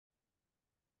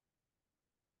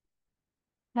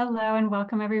Hello and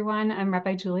welcome everyone. I'm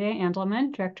Rabbi Julia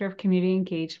Andelman, Director of Community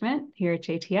Engagement here at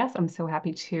JTS. I'm so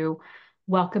happy to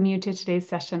welcome you to today's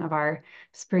session of our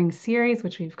spring series,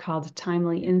 which we've called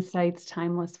Timely Insights,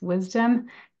 Timeless Wisdom,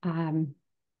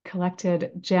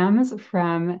 collected gems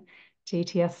from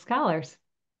JTS scholars.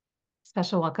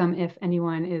 Special welcome if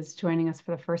anyone is joining us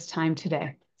for the first time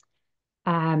today.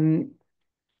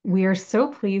 We are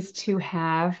so pleased to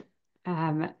have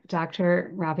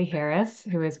Dr. Robbie Harris,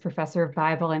 who is Professor of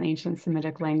Bible and Ancient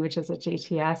Semitic Languages at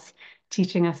JTS,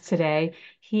 teaching us today.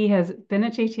 He has been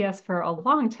at JTS for a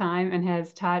long time and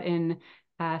has taught in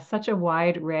such a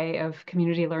wide array of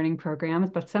community learning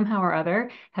programs, but somehow or other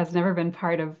has never been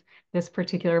part of this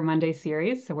particular Monday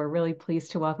series. So we're really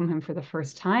pleased to welcome him for the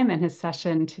first time. And his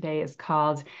session today is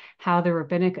called How the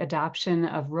Rabbinic Adoption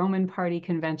of Roman Party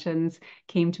Conventions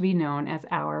Came to be Known as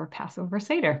Our Passover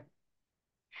Seder.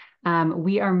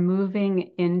 We are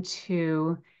moving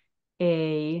into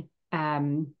a,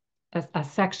 a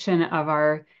section of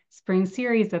our spring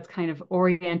series that's kind of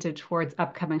oriented towards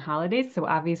upcoming holidays. So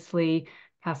obviously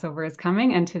Passover is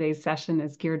coming and today's session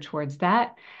is geared towards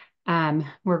that.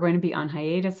 We're going to be on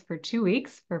hiatus for 2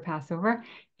 weeks for Passover.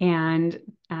 And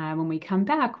when we come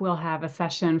back, we'll have a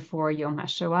session for Yom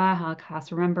HaShoah,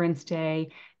 Holocaust Remembrance Day,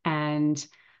 and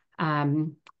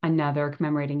another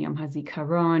commemorating Yom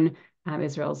HaZikaron,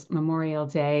 Israel's Memorial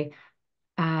Day.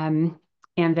 And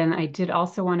then I did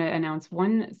also want to announce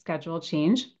one schedule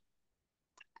change.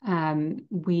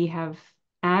 We have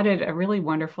added a really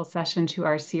wonderful session to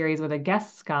our series with a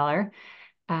guest scholar,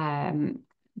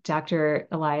 Dr.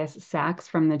 Elias Sachs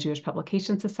from the Jewish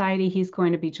Publication Society. He's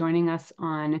going to be joining us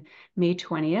on May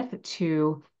 20th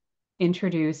to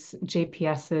introduce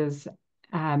JPS's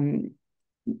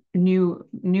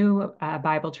new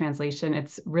Bible translation.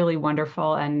 It's really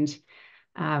wonderful. And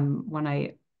when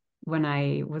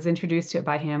I was introduced to it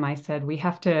by him, I said, we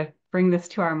have to bring this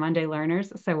to our Monday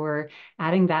learners. So we're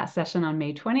adding that session on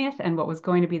May 20th. And what was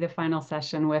going to be the final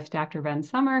session with Dr. Ben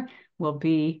Summer will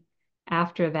be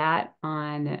after that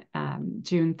on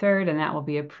June 3rd, and that will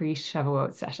be a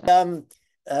pre-Shavuot session.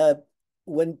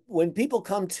 When people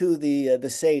come to the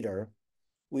Seder,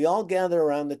 we all gather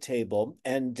around the table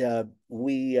and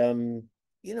we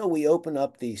open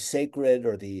up the sacred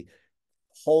or the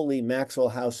holy Maxwell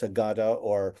House Haggadah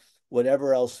or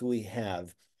whatever else we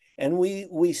have, and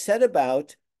we set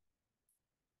about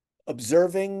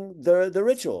observing the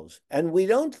rituals, and we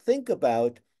don't think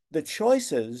about the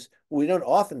choices. We don't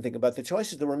often think about the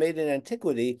choices that were made in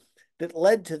antiquity that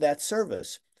led to that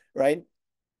service, right?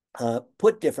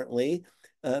 Put differently,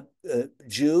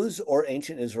 Jews or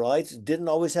ancient Israelites didn't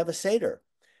always have a Seder.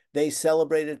 They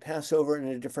celebrated Passover in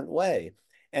a different way.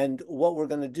 And what we're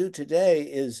going to do today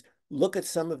is look at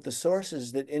some of the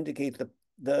sources that indicate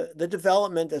the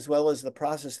development as well as the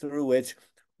process through which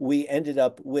we ended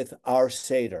up with our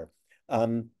Seder.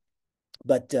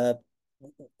 But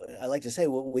I like to say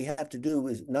what we have to do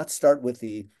is not start with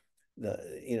the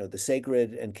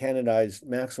sacred and canonized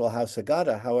Maxwell House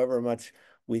Haggadah, however much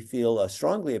we feel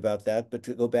strongly about that, but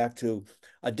to go back to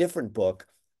a different book.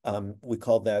 We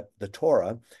call that the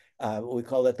Torah. We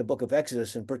call that the book of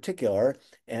Exodus in particular.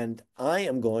 And I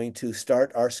am going to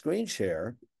start our screen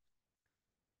share.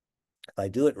 If I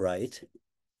do it right,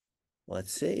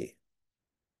 let's see.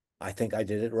 I think I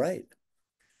did it right.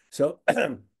 So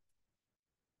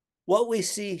what we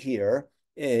see here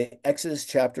in Exodus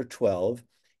chapter 12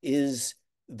 is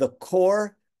the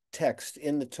core text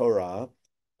in the Torah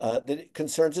that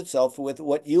concerns itself with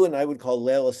what you and I would call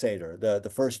Leil Seder, the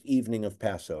first evening of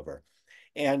Passover.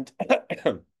 And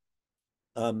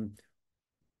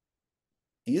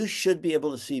you should be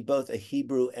able to see both a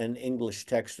Hebrew and English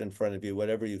text in front of you,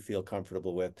 whatever you feel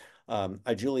comfortable with.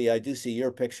 Julie, I do see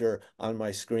your picture on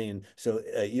my screen. So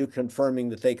you confirming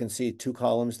that they can see 2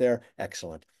 columns there?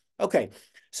 Excellent. Okay,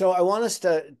 so I want us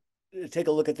to take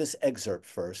a look at this excerpt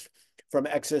first from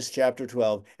Exodus chapter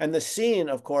 12. And the scene,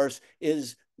 of course,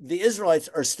 is the Israelites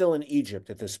are still in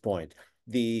Egypt at this point.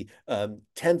 The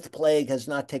 10th plague has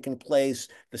not taken place.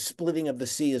 The splitting of the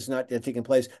sea has not yet taken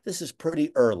place. This is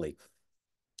pretty early.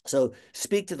 So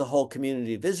speak to the whole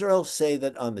community of Israel, say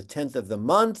that on the 10th of the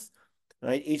month,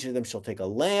 right, each of them shall take a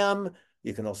lamb.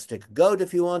 You can also take a goat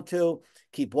if you want to.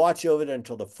 Keep watch over it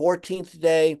until the 14th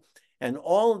day, and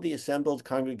all of the assembled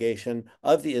congregation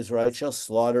of the Israelites shall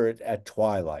slaughter it at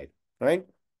twilight, right?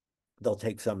 They'll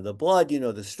take some of the blood, you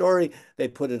know the story. They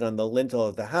put it on the lintel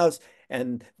of the house.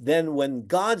 And then when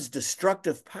God's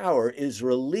destructive power is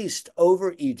released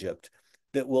over Egypt,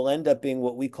 that will end up being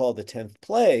what we call the 10th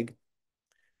plague,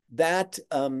 that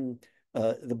the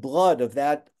blood of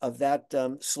that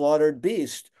slaughtered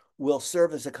beast will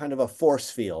serve as a kind of a force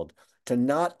field to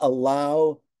not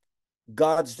allow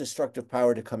God's destructive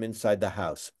power to come inside the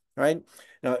house, right?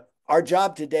 Now, our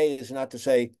job today is not to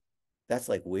say, that's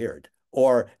like weird,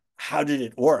 or how did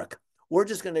it work? We're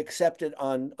just going to accept it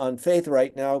on faith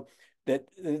right now that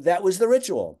that was the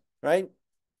ritual, right?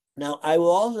 Now, I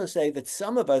will also say that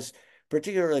some of us,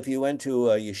 particularly if you went to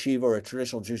a yeshiva or a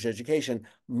traditional Jewish education,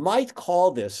 might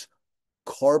call this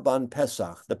Korban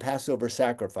Pesach, the Passover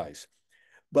sacrifice.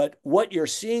 But what you're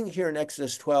seeing here in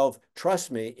Exodus 12,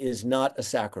 trust me, is not a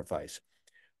sacrifice.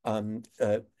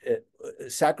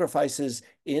 Sacrifices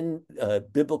in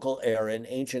biblical era in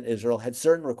ancient Israel had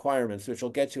certain requirements, which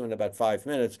we'll get to in about 5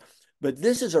 minutes. But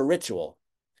this is a ritual.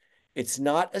 It's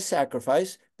not a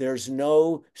sacrifice. There's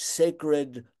no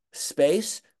sacred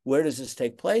space. Where does this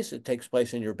take place? It takes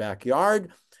place in your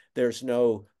backyard. There's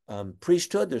no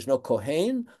priesthood. There's no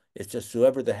Kohen. It's just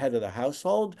whoever the head of the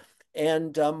household.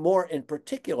 And more in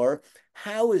particular,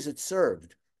 how is it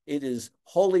served? It is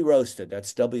wholly roasted.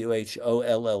 That's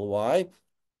WHOLLY.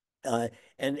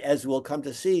 And as we'll come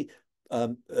to see,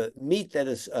 meat that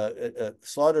is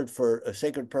slaughtered for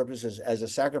sacred purposes as a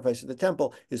sacrifice at the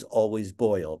temple is always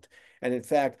boiled. And in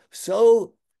fact,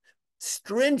 so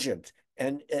stringent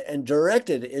and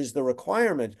directed is the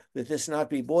requirement that this not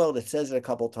be boiled. It says it a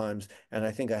couple times, and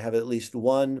I think I have at least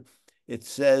one. It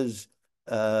says,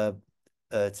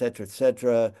 et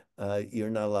cetera, you're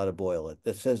not allowed to boil it.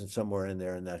 That says it somewhere in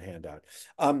there in that handout.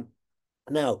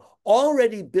 Now,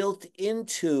 already built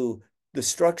into the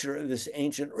structure of this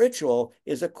ancient ritual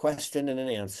is a question and an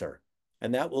answer.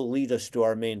 And that will lead us to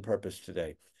our main purpose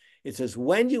today. It says,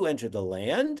 when you enter the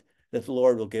land that the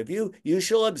Lord will give you, you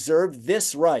shall observe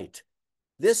this rite.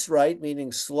 This rite,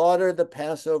 meaning slaughter the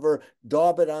Passover,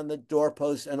 daub it on the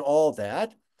doorpost, and all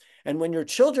that. And when your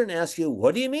children ask you,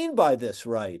 what do you mean by this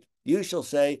rite? You shall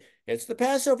say, it's the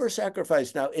Passover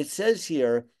sacrifice. Now, it says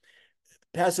here,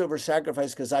 Passover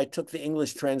sacrifice, because I took the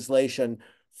English translation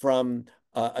from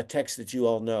a text that you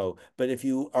all know. But if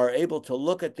you are able to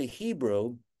look at the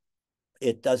Hebrew,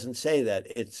 it doesn't say that.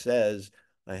 It says,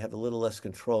 I have a little less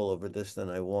control over this than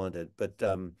I wanted, but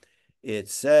it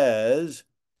says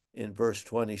in verse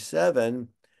 27,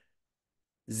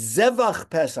 Zevach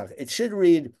Pesach. It should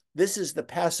read, this is the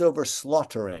Passover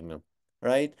slaughtering,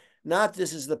 right? Not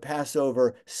this is the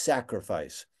Passover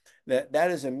sacrifice.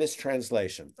 That is a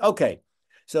mistranslation. Okay,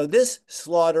 so this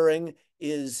slaughtering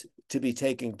is to be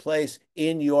taking place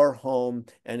in your home,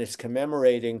 and it's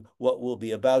commemorating what will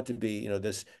be about to be,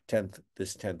 this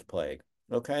 10th plague.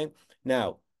 Okay,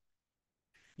 now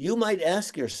you might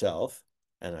ask yourself,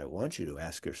 and I want you to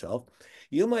ask yourself,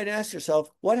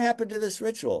 what happened to this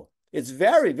ritual? It's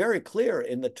very, very clear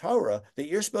in the Torah that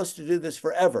you're supposed to do this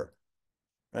forever,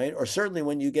 right? Or certainly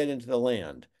when you get into the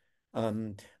land.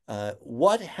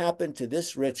 What happened to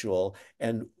this ritual,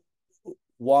 and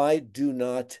why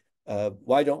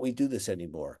don't we do this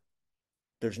anymore?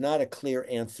 There's not a clear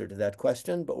answer to that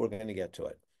question, but we're going to get to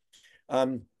it.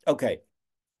 Okay.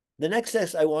 The next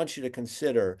text I want you to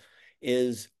consider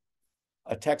is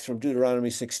a text from Deuteronomy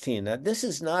 16. Now, this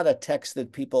is not a text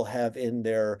that people have in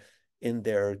their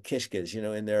kishkes,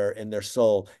 in their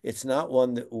soul. It's not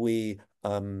one that we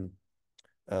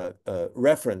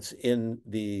reference in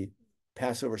the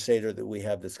Passover Seder that we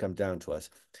have that's come down to us.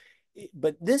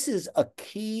 But this is a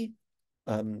key,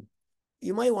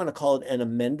 you might want to call it an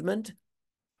amendment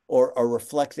or a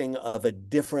reflecting of a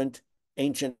different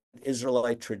ancient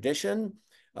Israelite tradition.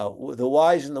 The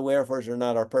whys and the wherefores are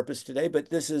not our purpose today, but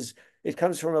it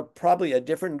comes from probably a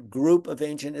different group of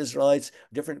ancient Israelites,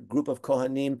 a different group of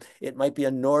Kohanim. It might be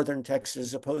a northern text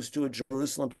as opposed to a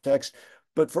Jerusalem text.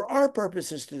 But for our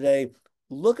purposes today,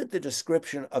 look at the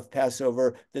description of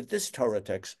Passover that this Torah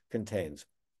text contains.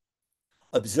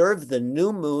 Observe the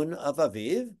new moon of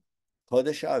Aviv,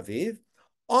 Chodesh Aviv,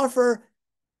 offer,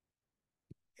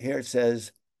 here it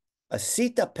says, a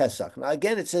Sita Pesach. Now,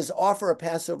 again, it says offer a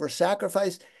Passover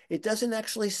sacrifice. It doesn't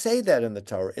actually say that in the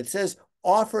Torah. It says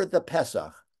offer the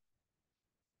Pesach,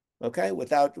 okay,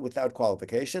 without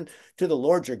qualification, to the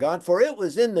Lord your God. For it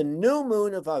was in the new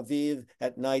moon of Aviv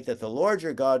at night that the Lord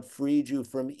your God freed you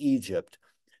from Egypt.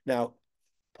 Now,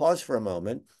 pause for a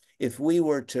moment. If we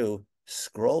were to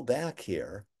scroll back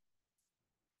here,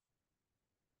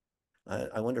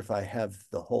 I wonder if I have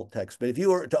the whole text, but if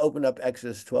you were to open up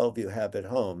Exodus 12, you have it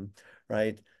home,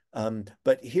 right?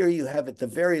 But here you have at the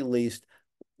very least,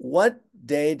 what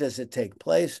day does it take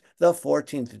place? The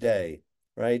 14th day,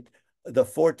 right? The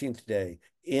 14th day.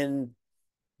 In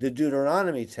the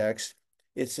Deuteronomy text,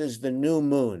 it says the new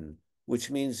moon,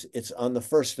 which means it's on the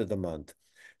first of the month.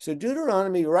 So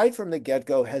Deuteronomy, right from the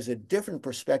get-go, has a different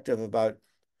perspective about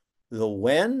the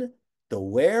when, the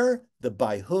where, the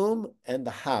by whom, and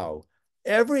the how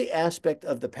Every aspect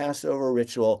of the Passover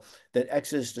ritual that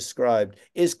Exodus described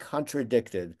is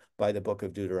contradicted by the book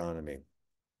of Deuteronomy.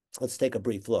 Let's take a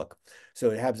brief look.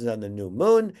 So it happens on the new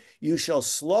moon. You shall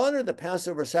slaughter the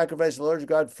Passover sacrifice of the Lord your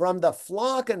God from the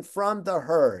flock and from the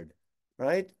herd,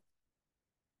 right?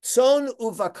 Son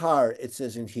uvakar, it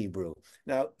says in Hebrew.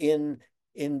 Now, in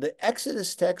the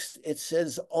Exodus text, it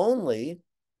says only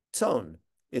son.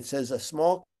 It says a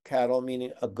small cattle,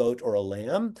 meaning a goat or a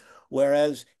lamb,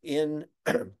 whereas in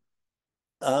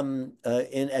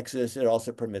Exodus, it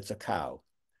also permits a cow,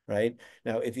 right?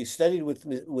 Now, if you studied with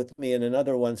me in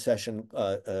another one session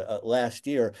last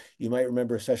year, you might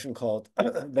remember a session called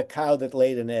 "The Cow That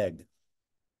Laid an Egg,"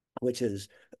 which is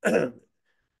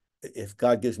if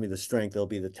God gives me the strength, it'll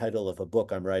be the title of a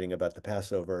book I'm writing about the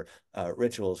Passover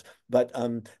rituals. But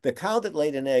the cow that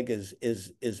laid an egg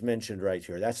is mentioned right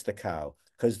here. That's the cow,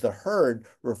 because the herd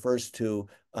refers to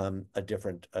a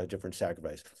different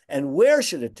sacrifice. And where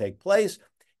should it take place?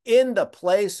 In the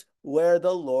place where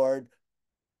the Lord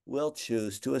will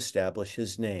choose to establish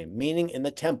his name, meaning in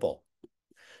the temple.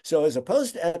 So as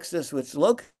opposed to Exodus, which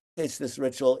locates this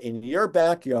ritual in your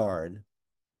backyard,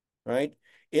 right?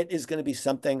 It is going to be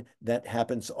something that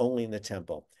happens only in the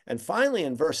temple. And finally,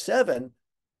 in verse 7,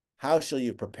 how shall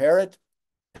you prepare it?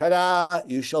 Ta-da,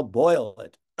 you shall boil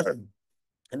it.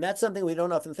 And that's something we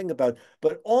don't often think about,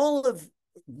 but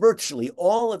virtually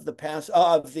all of the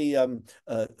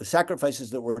sacrifices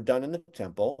that were done in the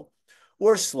temple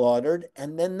were slaughtered,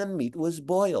 and then the meat was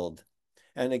boiled.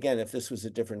 And again, if this were a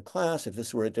different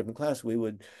class, we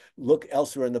would look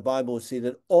elsewhere in the Bible and see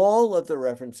that all of the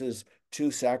references to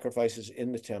sacrifices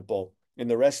in the temple, in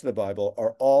the rest of the Bible,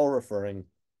 are all referring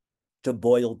to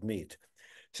boiled meat.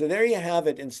 So there you have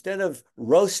it. Instead of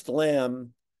roast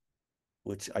lamb,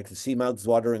 which I can see mouths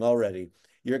watering already,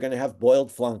 you're going to have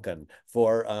boiled flanken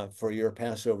for your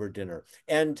Passover dinner.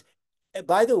 And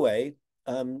by the way,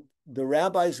 the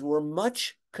rabbis were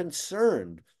much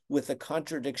concerned with the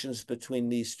contradictions between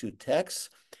these two texts,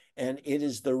 and it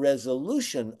is the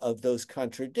resolution of those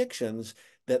contradictions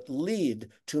that lead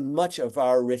to much of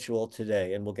our ritual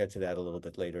today, and we'll get to that a little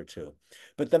bit later too.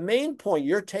 But the main point,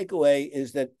 your takeaway,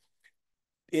 is that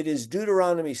it is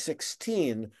Deuteronomy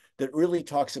 16 that really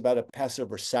talks about a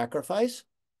Passover sacrifice,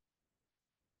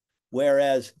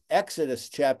 whereas Exodus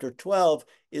chapter 12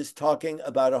 is talking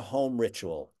about a home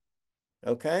ritual.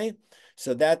 Okay,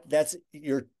 so that's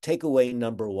your takeaway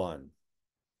number one.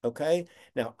 Okay,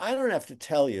 now I don't have to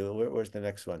tell you, where's the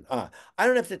next one? I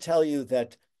don't have to tell you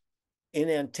that in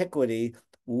antiquity,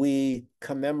 we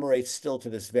commemorate still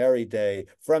to this very day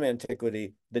from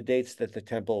antiquity the dates that the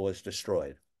temple was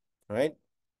destroyed, right?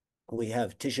 We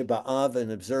have Tisha B'Av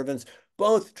and observance,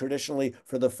 both traditionally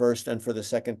for the first and for the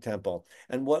second temple.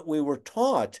 And what we were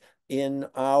taught in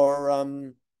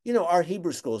our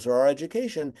Hebrew schools or our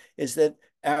education is that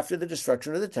after the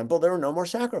destruction of the temple, there were no more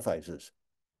sacrifices.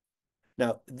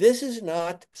 Now, this is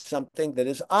not something that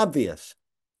is obvious,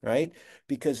 right?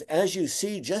 Because as you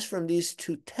see just from these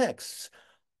two texts,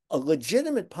 a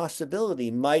legitimate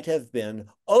possibility might have been,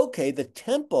 okay, the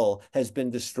temple has been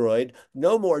destroyed,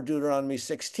 no more Deuteronomy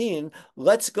 16,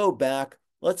 let's go back,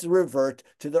 let's revert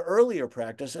to the earlier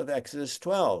practice of Exodus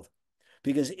 12.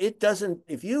 Because it doesn't,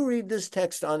 if you read this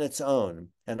text on its own,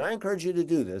 and I encourage you to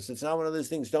do this, it's not one of those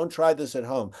things, don't try this at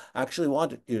home. I actually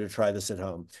want you to try this at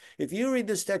home. If you read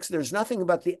this text, there's nothing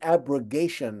about the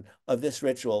abrogation of this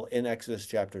ritual in Exodus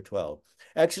chapter 12.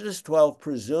 Exodus 12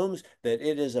 presumes that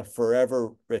it is a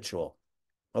forever ritual,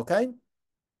 okay?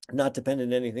 Not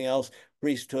dependent on anything else,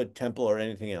 priesthood, temple, or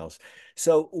anything else.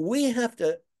 So we have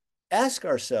to ask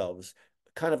ourselves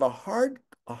kind of a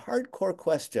hardcore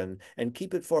question and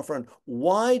keep it forefront.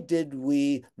 Why did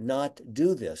we not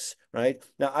do this, right?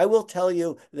 Now, I will tell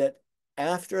you that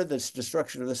after this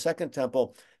destruction of the second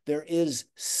temple, there is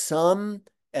some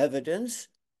evidence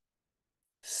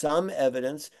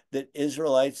that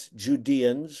Israelites,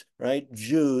 Judeans, right,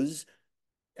 Jews,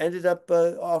 ended up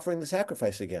offering the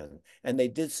sacrifice again. And they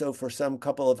did so for some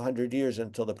couple of 100 years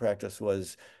until the practice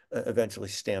was eventually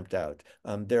stamped out.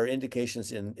 There are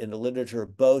indications in the literature,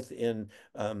 both in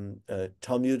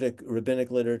Talmudic,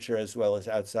 rabbinic literature, as well as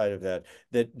outside of that,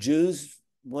 that Jews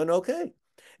went okay.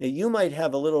 Now, you might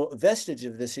have a little vestige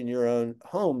of this in your own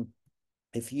home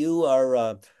if you are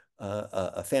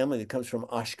a family that comes from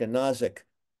Ashkenazic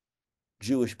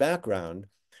Jewish background.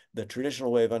 The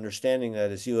traditional way of understanding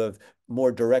that is you have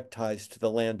more direct ties to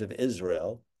the land of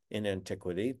Israel in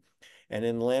antiquity. And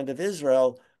in the land of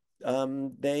Israel,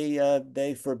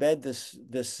 they forbade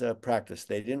this practice.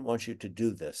 They didn't want you to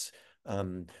do this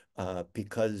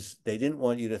because they didn't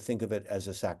want you to think of it as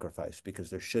a sacrifice, because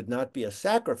there should not be a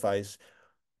sacrifice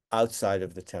outside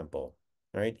of the temple.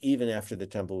 right? Even after the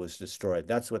temple was destroyed.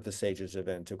 That's what the sages of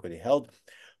antiquity held.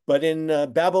 But in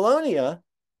Babylonia,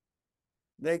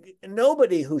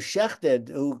 nobody who shechted,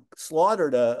 who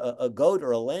slaughtered a goat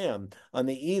or a lamb on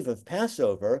the eve of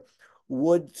Passover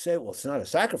would say, well, it's not a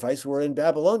sacrifice. We're in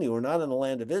Babylonia. We're not in the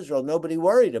land of Israel. Nobody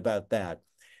worried about that.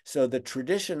 So the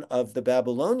tradition of the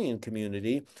Babylonian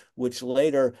community, which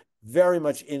later very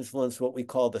much influenced what we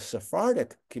call the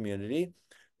Sephardic community,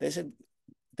 they said,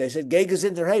 Geh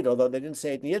gesinterheit, although they didn't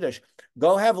say it in Yiddish,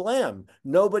 go have lamb.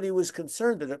 Nobody was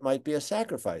concerned that it might be a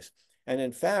sacrifice. And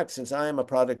in fact, since I am a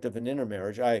product of an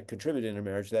intermarriage, I contribute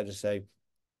intermarriage, that is to say,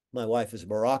 my wife is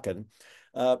Moroccan.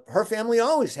 Her family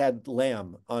always had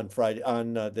lamb on Friday,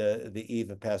 on the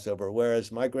eve of Passover,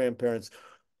 whereas my grandparents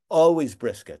always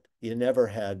brisket. You never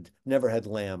had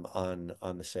lamb on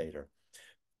the Seder.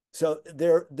 So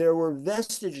there were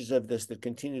vestiges of this that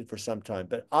continued for some time,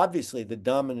 but obviously the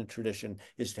dominant tradition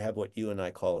is to have what you and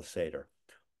I call a Seder.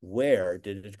 Where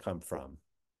did it come from?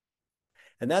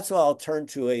 And that's why I'll turn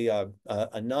to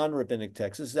a non-rabbinic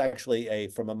text. This is actually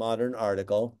from a modern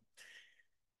article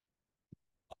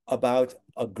about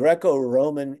a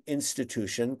Greco-Roman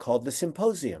institution called the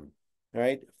Symposium,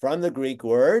 right? From the Greek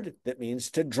word that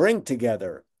means to drink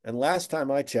together. And last time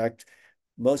I checked,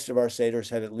 most of our Seders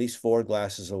had at least 4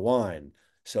 glasses of wine.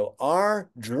 So our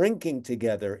drinking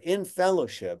together in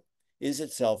fellowship is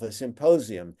itself a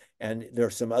symposium. And there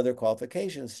are some other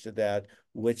qualifications to that,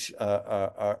 which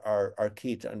are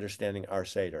key to understanding our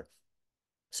Seder.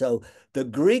 So the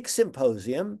Greek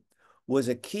Symposium was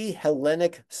a key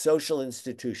Hellenic social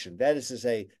institution. That is to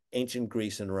say, ancient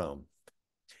Greece and Rome.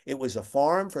 It was a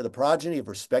forum for the progeny of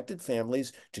respected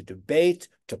families to debate,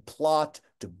 to plot,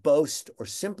 to boast, or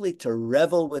simply to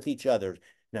revel with each other.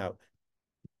 Now,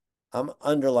 I'm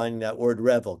underlining that word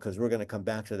revel because we're going to come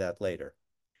back to that later.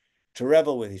 To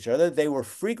revel with each other, they were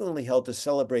frequently held to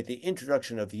celebrate the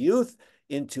introduction of youth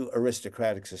into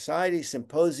aristocratic society.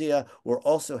 Symposia were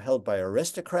also held by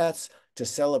aristocrats to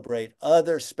celebrate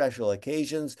other special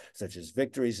occasions, such as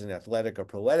victories in athletic or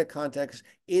poetic contexts.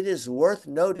 It is worth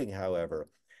noting, however,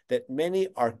 that many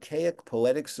archaic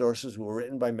poetic sources were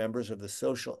written by members of the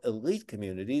social elite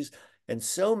communities, and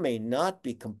so may not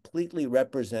be completely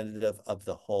representative of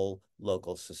the whole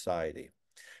local society.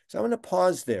 So I'm going to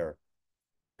pause there.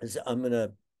 I'm going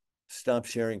to stop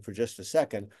sharing for just a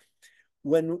second.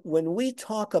 When we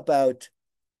talk about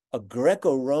a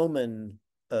Greco-Roman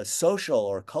social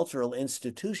or cultural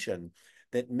institution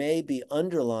that may be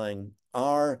underlying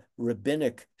our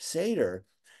rabbinic Seder,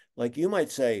 like you might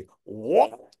say,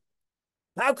 what?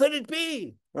 How could it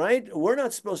be? Right? We're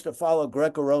not supposed to follow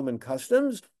Greco-Roman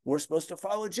customs. We're supposed to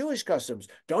follow Jewish customs.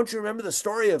 Don't you remember the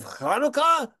story of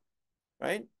Hanukkah?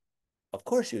 Right? Of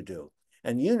course you do.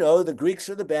 And you know the Greeks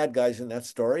are the bad guys in that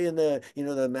story, and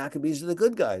the Maccabees are the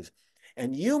good guys.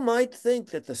 And you might think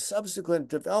that the subsequent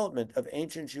development of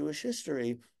ancient Jewish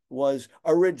history was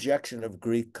a rejection of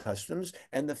Greek customs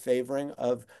and the favoring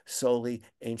of solely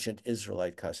ancient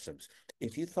Israelite customs.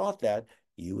 If you thought that,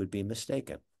 you would be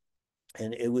mistaken.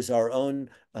 And it was our own,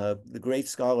 the great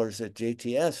scholars at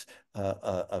JTS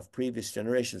of previous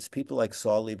generations, people like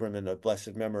Saul Lieberman of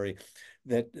blessed memory,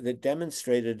 that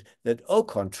demonstrated that, au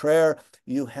contraire,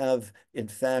 you have, in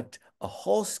fact, a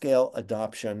whole-scale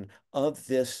adoption of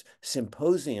this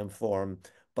symposium form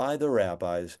by the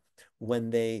rabbis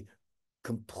when they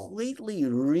completely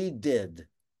redid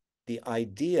the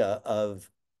idea of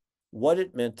what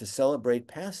it meant to celebrate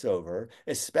Passover,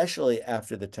 especially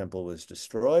after the temple was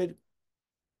destroyed,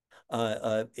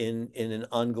 in an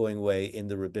ongoing way in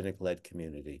the rabbinic-led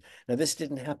community. Now, this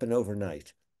didn't happen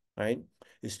overnight, right?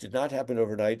 This did not happen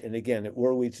overnight. And again,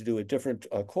 were we to do a different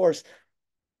course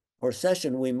or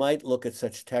session, we might look at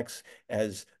such texts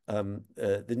as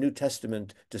the New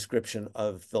Testament description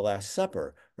of the Last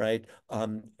Supper, right?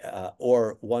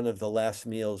 Or one of the last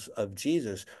meals of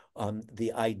Jesus.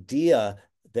 The idea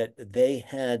that they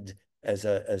had as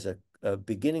a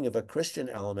beginning of a Christian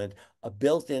element, a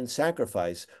built-in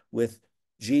sacrifice with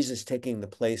Jesus taking the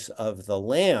place of the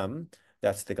lamb.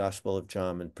 That's the Gospel of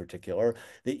John in particular.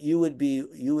 That you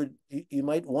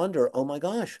might wonder, oh my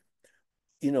gosh,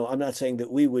 I'm not saying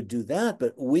that we would do that,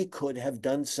 but we could have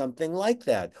done something like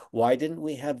that. Why didn't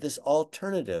we have this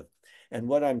alternative? And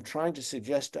what I'm trying to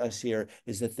suggest to us here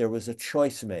is that there was a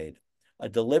choice made, a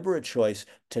deliberate choice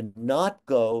to not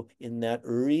go in that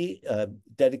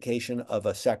dedication of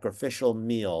a sacrificial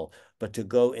meal, but to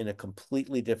go in a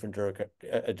completely different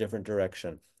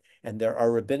direction. And there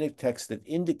are rabbinic texts that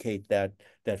indicate that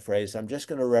phrase. I'm just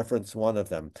going to reference one of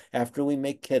them. After we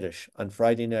make Kiddush on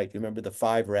Friday night, you remember the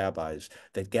 5 rabbis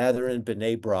that gather in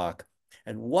Bnei Brak.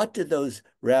 And what did those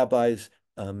rabbis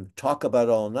talk about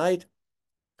all night?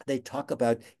 They talk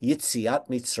about Yitziat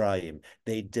Mitzrayim.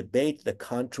 They debate the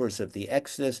contours of the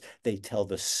Exodus. They tell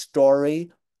the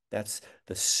story. That's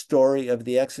the story of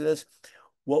the Exodus.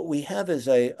 What we have is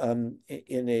in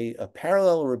a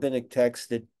parallel rabbinic text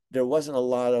that there were not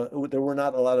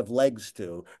a lot of legs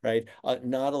to, right?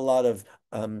 Not a lot of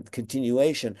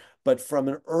continuation. But from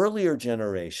an earlier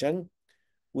generation,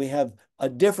 we have a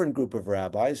different group of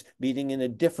rabbis meeting in a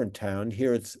different town.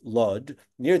 Here it's Lod,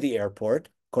 near the airport.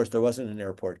 Of course, there wasn't an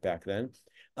airport back then.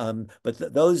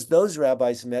 But those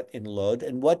rabbis met in Lod.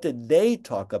 And what did they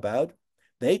talk about?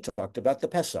 They talked about the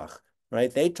Pesach,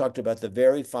 right? They talked about the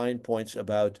very fine points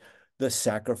about the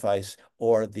sacrifice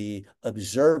or the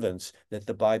observance that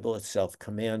the Bible itself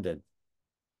commanded.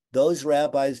 Those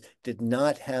rabbis did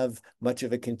not have much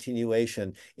of a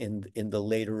continuation in the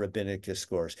later rabbinic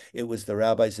discourse. It was the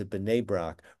rabbis of Bnei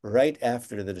Brak, right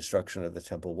after the destruction of the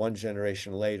temple, one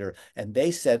generation later, and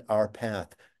they set our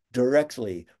path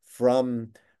directly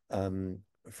from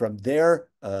their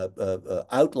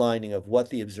outlining of what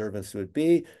the observance would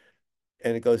be,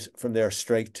 and it goes from there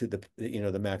straight to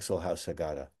the Maxwell House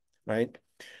Haggadah, right?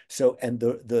 So, and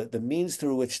the means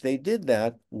through which they did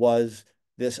that was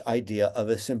this idea of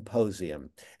a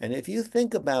symposium. And if you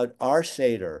think about our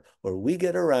Seder, where we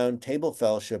get around table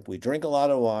fellowship, we drink a lot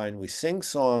of wine, we sing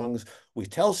songs, we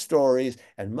tell stories,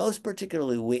 and most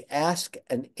particularly, we ask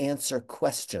and answer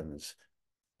questions,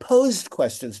 posed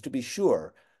questions to be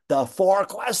sure. The 4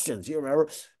 questions, you remember?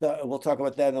 We'll talk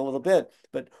about that in a little bit.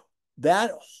 But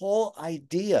that whole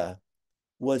idea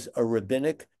was a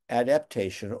rabbinic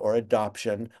adaptation or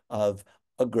adoption of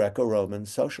a Greco-Roman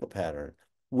social pattern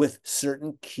with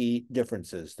certain key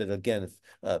differences that, again,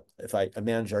 if I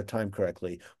manage our time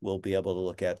correctly, we'll be able to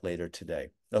look at later today.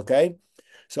 Okay?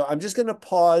 So I'm just going to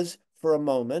pause for a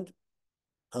moment.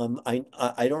 I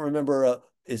don't remember,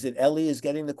 is it Ellie is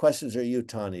getting the questions or you,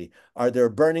 Tani? Are there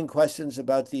burning questions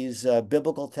about these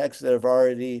biblical texts that have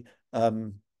already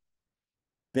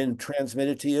been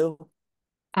transmitted to you?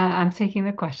 I'm taking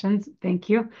the questions. Thank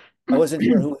you. I wasn't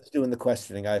sure who was doing the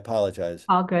questioning. I apologize.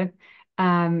 All good.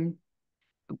 Um,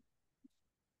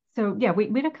 so yeah, we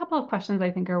had a couple of questions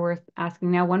I think are worth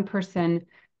asking. Now, one person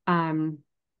um,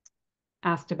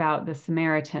 asked about the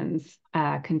Samaritans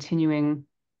continuing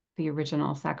the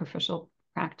original sacrificial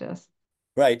practice.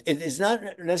 Right. It is not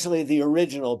necessarily the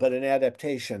original, but an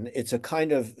adaptation. It's a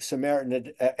kind of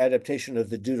Samaritan adaptation of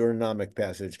the Deuteronomic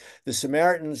passage. The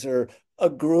Samaritans are a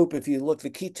group. If you look, the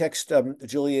key text,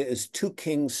 Julia, is 2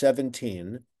 Kings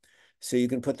 17. So you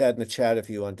can put that in the chat if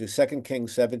you want to. 2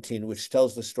 Kings 17, which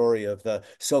tells the story of the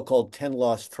so-called 10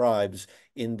 lost tribes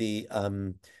in the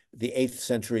 8th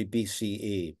century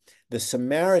BCE. The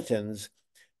Samaritans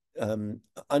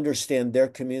understand their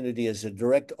community as a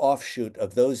direct offshoot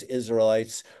of those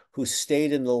Israelites who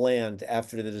stayed in the land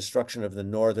after the destruction of the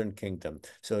northern kingdom.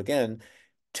 So again,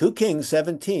 2 Kings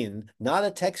 17, not a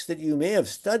text that you may have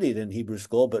studied in Hebrew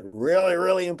school, but really,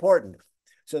 really important.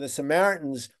 So the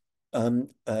Samaritans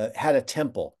had a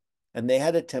temple, and they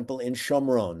had a temple in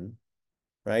Shomron,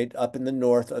 right, up in the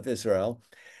north of Israel.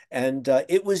 And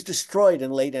it was destroyed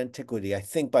in late antiquity, I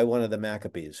think, by one of the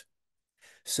Maccabees.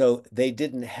 So they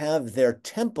didn't have their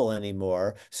temple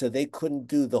anymore, so they couldn't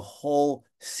do the whole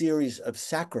series of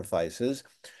sacrifices.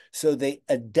 So they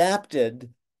adapted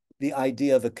the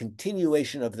idea of a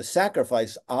continuation of the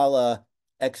sacrifice a la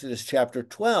Exodus chapter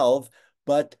 12,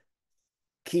 but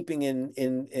keeping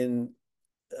in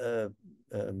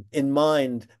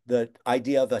mind the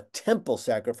idea of a temple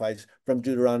sacrifice from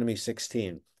Deuteronomy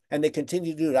 16. And they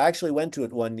continue to do it. I actually went to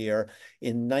it one year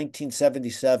in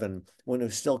 1977 when it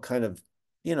was still kind of,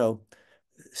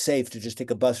 safe to just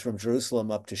take a bus from Jerusalem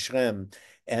up to Shrem.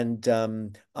 And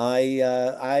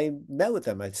I met with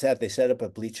them. They set up a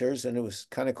bleachers, and it was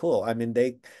kind of cool. I mean,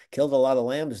 they killed a lot of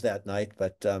lambs that night,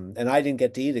 but and I didn't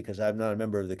get to eat it because I'm not a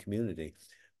member of the community.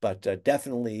 But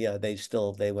definitely,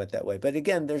 they went that way. But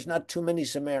again, there's not too many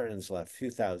Samaritans left,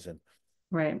 few thousand.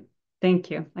 Right.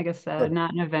 Thank you. I guess Sure.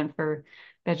 not an event for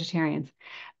vegetarians.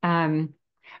 Um,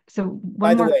 so By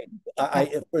one the more.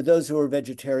 way, for those who are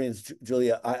vegetarians,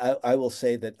 Julia, I will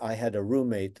say that I had a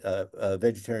roommate, a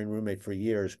vegetarian roommate for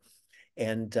years,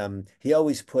 and he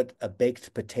always put a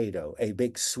baked potato, a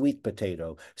baked sweet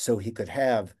potato, so he could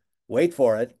have, wait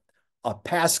for it, a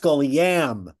Paschal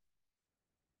yam.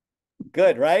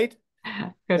 Good, right?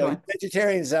 Good So you one.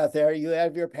 vegetarians out there, you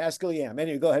have your Paschal yam.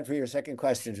 Anyway, go ahead for your second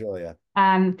question, Julia.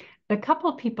 Um, a couple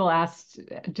of people asked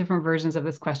different versions of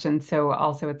this question, so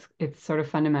also it's sort of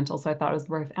fundamental. So I thought it was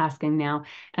worth asking now,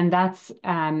 and that's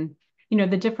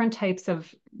the different types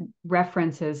of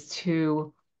references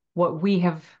to what we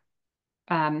have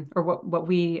or what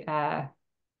we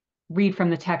read from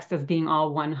the text as being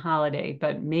all one holiday,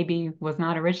 but maybe was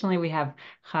not originally. We have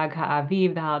Chag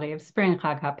HaAviv, the holiday of spring,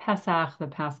 Chag HaPesach, the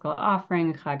Paschal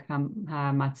offering, Chag Right.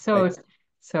 HaMatzot.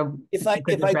 So If if I you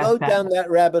could if I address go that, down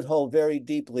that rabbit hole very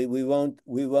deeply, we won't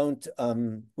just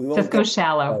go. go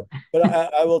shallow. But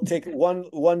I will take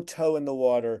one toe in the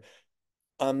water.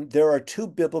 There are two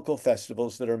biblical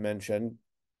festivals that are mentioned,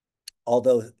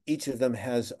 although each of them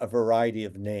has a variety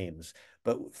of names.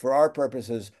 But for our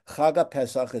purposes, Chag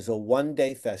Pesach is a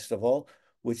one-day festival,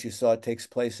 which you saw takes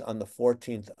place on the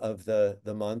 14th of the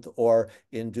month, or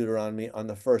in Deuteronomy on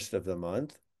the 1st of the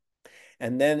month.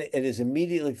 And then it is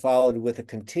immediately followed with a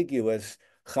contiguous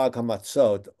Chag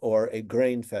HaMatzot, or a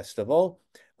grain festival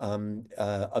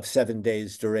of 7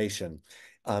 days duration.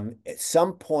 At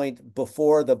some point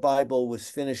before the Bible was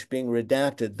finished being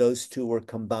redacted, those two were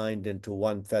combined into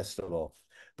one festival.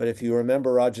 But if you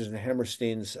remember Rodgers and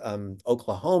Hammerstein's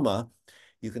Oklahoma,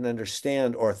 you can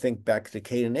understand or think back to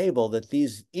Cain and Abel that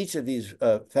each of these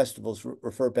festivals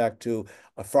refer back to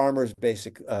a farmer's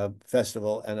basic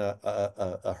festival and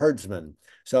a herdsman.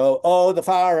 So, oh, the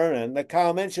farmer and the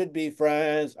cowman should be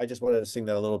friends. I just wanted to sing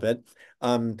that a little bit.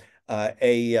 A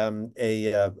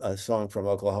song from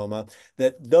Oklahoma,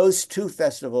 that those two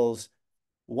festivals,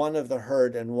 one of the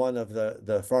herd and one of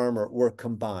the farmer, were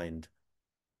combined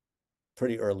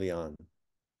pretty early on.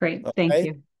 Great, thank Okay.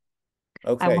 you. I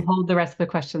will Okay. hold the rest of the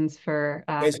questions for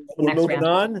Okay, so the we're next moving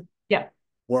round. on. Yeah,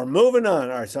 We're moving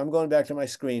on. All right, so I'm going back to my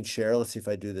screen share. Let's see if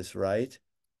I do this right.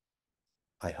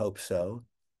 I hope so.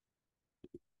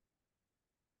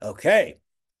 Okay.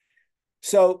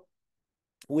 So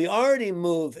we already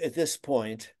move at this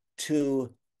point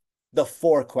to the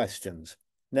four questions.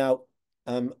 Now,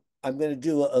 I'm going to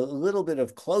do a little bit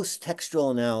of close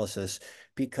textual analysis,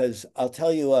 because I'll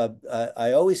tell you,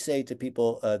 I always say to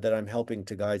people that I'm helping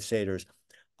to guide Seders,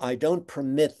 I don't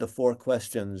permit the four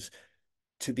questions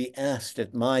to be asked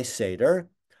at my Seder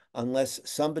unless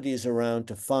somebody is around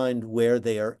to find where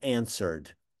they are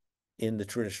answered in the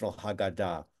traditional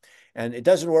Haggadah. And it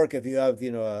doesn't work if you have,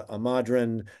 a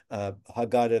modern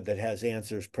Haggadah that has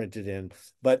answers printed in.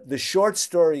 But the short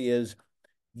story is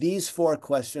these four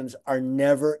questions are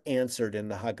never answered in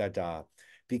the Haggadah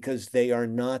because they are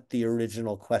not the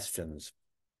original questions.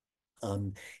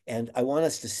 And I want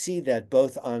us to see that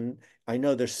both on, I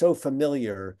know they're so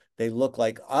familiar, they look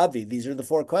like Avi, these are the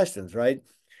four questions, right?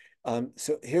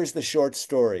 So here's the short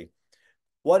story.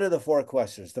 What are the four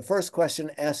questions? The first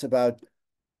question asks about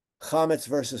chametz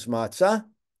versus matzah,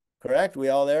 correct? We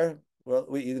all there? Well,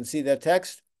 you can see that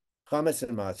text, chametz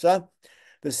and matzah.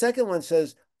 The second one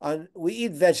says, we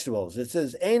eat vegetables. It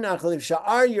says, ein achaliv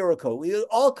sha'ar yurako. We eat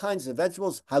all kinds of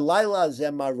vegetables. Halayla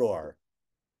zem maror.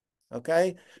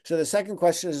 Okay? So the second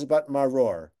question is about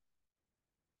maror.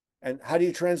 And how do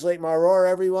you translate maror,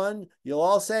 everyone? You'll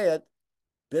all say it.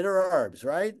 Bitter herbs,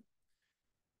 right?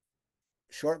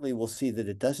 Shortly, we'll see that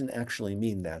it doesn't actually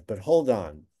mean that, but hold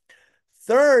on.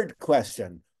 Third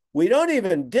question. We don't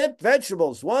even dip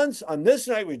vegetables once. On this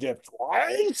night, we dip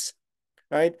twice,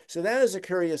 right? So that is a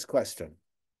curious question,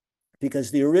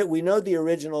 because we know the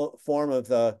original form of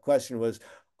the question was,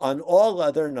 on all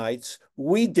other nights,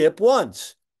 we dip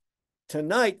once.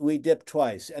 Tonight, we dip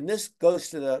twice. And this goes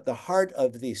to the heart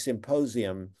of the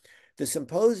symposium. The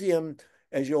symposium,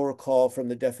 as you'll recall from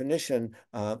the definition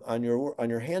on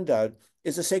your handout,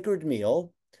 is a sacred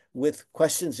meal with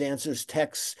questions, answers,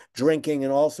 texts, drinking,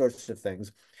 and all sorts of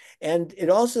things. And it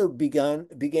also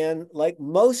began like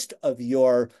most of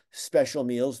your special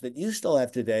meals that you still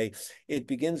have today. It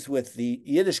begins with the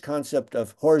Yiddish concept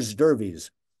of hors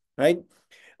d'oeuvres, right?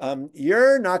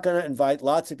 You're not going to invite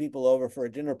lots of people over for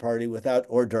a dinner party without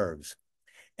hors d'oeuvres.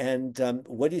 And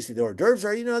what do you see? The hors d'oeuvres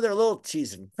are, they're little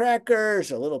cheese and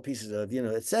crackers, or little pieces of,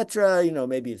 etc.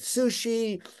 Maybe it's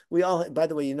sushi. We all, by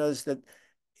the way, you notice that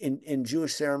in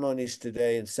Jewish ceremonies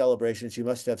today and celebrations, you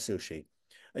must have sushi.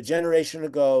 A generation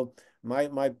ago,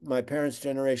 my parents'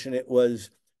 generation, it was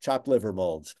chopped liver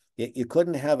molds. You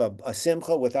couldn't have a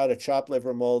simcha without a chopped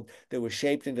liver mold that was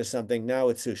shaped into something. Now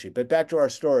it's sushi. But back to our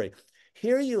story.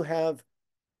 Here you have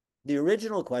the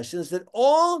original questions that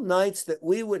all nights that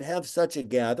we would have such a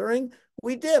gathering,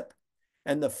 we dip.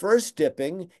 And the first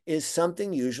dipping is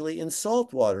something usually in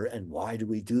salt water. And why do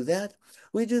we do that?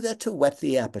 We do that to whet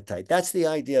the appetite. That's the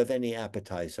idea of any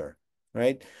appetizer,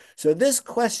 right? So this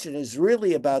question is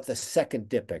really about the second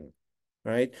dipping,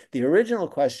 right? The original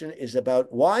question is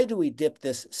about, why do we dip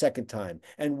this second time?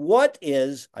 And what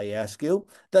is, I ask you,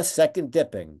 the second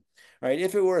dipping? Right?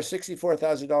 If it were a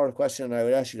 $64,000 question and I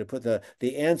would ask you to put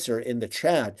the answer in the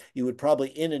chat, you would probably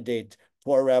inundate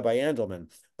poor Rabbi Andelman.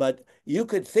 But you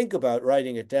could think about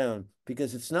writing it down,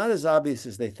 because it's not as obvious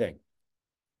as they think.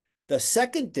 The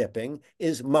second dipping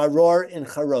is maror in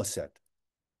charoset,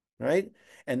 right?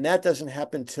 And that doesn't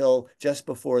happen till just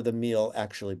before the meal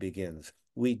actually begins.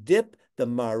 We dip the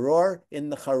maror in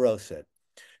the charoset.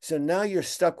 So now you're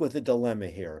stuck with a dilemma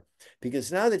here,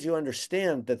 because now that you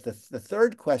understand that the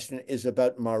third question is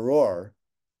about maror,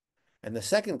 and the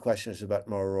second question is about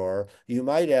maror, you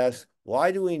might ask,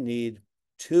 why do we need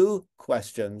two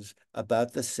questions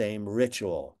about the same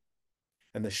ritual?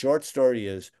 And the short story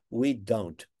is, we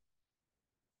don't.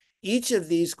 Each of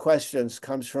these questions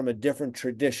comes from a different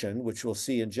tradition, which we'll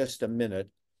see in just a minute.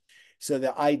 So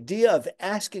the idea of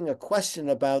asking a question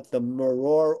about the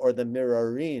maror or the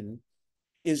mirarin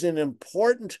is an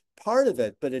important part of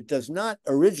it, but it does not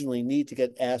originally need to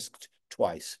get asked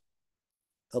twice.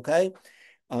 Okay?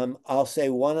 I'll say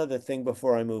one other thing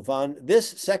before I move on. This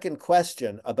second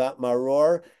question about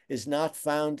maror is not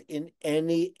found in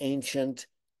any ancient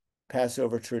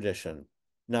Passover tradition,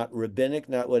 not rabbinic,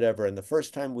 not whatever. And the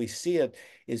first time we see it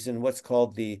is in what's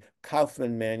called the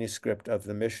Kaufman manuscript of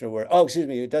the Mishnah, where, oh, excuse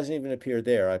me, it doesn't even appear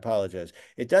there. I apologize.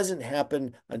 It doesn't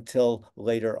happen until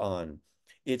later on.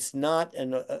 It's not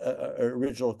an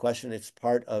original question. It's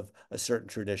part of a certain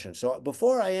tradition. So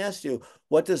before I asked you,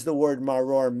 what does the word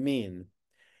maror mean?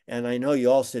 And I know you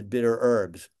all said bitter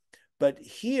herbs, but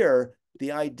here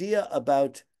the idea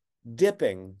about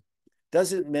dipping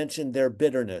doesn't mention their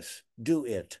bitterness. Do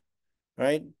it,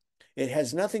 right? It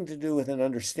has nothing to do with an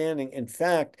understanding. In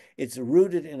fact, it's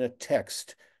rooted in a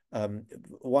text,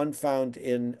 one found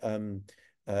in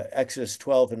Exodus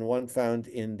 12 and one found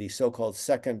in the so-called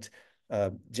second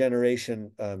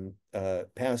generation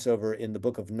Passover in the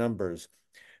book of Numbers.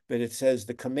 But it says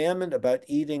the commandment about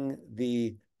eating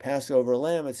the Passover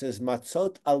lamb, it says,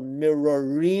 matzot al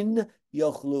mirorin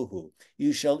yochluhu.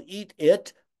 You shall eat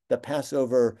it, the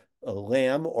Passover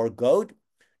lamb or goat,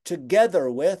 together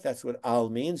with, that's what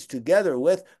al means, together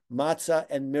with matzah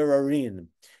and mirarin.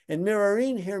 And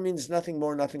mirarin here means nothing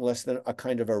more, nothing less than a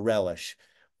kind of a relish.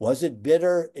 Was it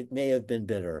bitter? It may have been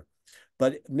bitter.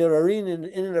 But mirarin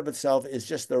in and of itself is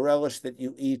just the relish that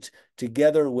you eat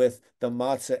together with the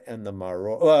matzah and the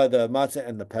the matzah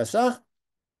and the Pesach.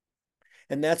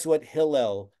 And that's what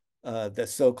Hillel, the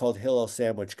so-called Hillel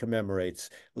sandwich, commemorates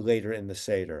later in the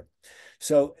Seder.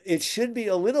 So it should be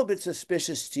a little bit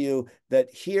suspicious to you that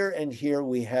here and here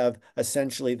we have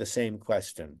essentially the same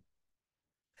question.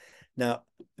 Now,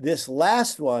 this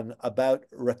last one about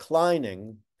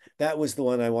reclining, that was the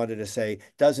one I wanted to say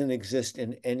doesn't exist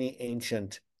in any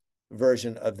ancient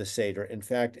version of the Seder. In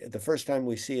fact, the first time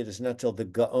we see it is not till the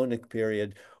Gaonic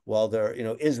period, while there,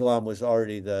 Islam was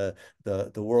already the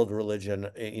world religion,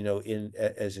 in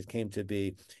as it came to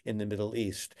be in the Middle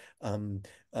East.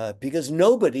 Because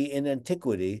nobody in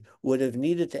antiquity would have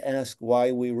needed to ask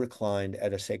why we reclined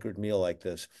at a sacred meal like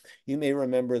this. You may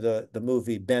remember the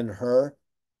movie Ben-Hur.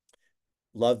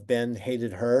 Loved Ben,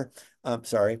 hated her.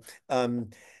 Sorry.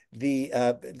 Somebody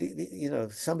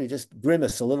just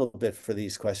grimace a little bit for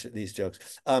these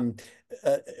jokes.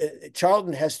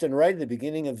 Charlton Heston, right at the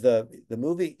beginning of the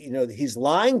movie, he's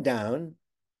lying down.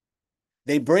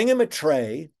 They bring him a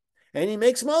tray, and he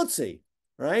makes motzi,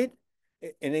 right?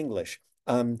 In English.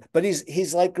 But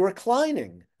he's like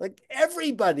reclining. Like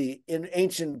everybody in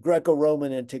ancient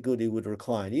Greco-Roman antiquity would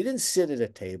recline. You didn't sit at a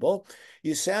table.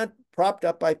 You sat propped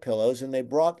up by pillows, and they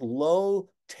brought low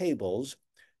tables,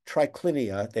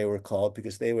 triclinia they were called,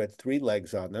 because they had 3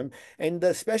 legs on them, and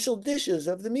the special dishes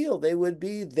of the meal, they would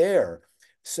be there.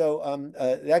 So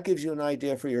that gives you an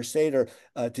idea for your Seder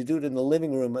to do it in the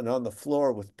living room and on the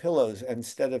floor with pillows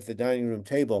instead of the dining room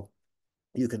table.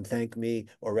 You can thank me,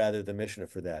 or rather the Mishnah,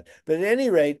 for that. But at any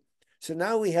rate, so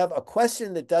now we have a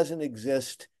question that doesn't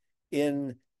exist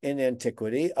in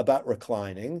antiquity about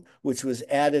reclining, which was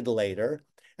added later.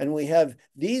 And we have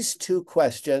these 2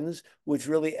 questions, which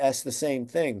really ask the same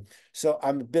thing. So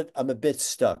I'm a bit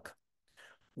stuck.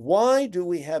 Why do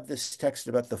we have this text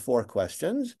about the 4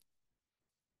 questions?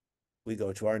 We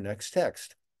go to our next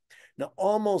text. Now,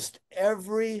 almost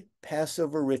every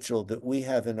Passover ritual that we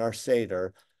have in our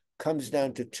Seder comes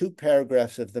down to 2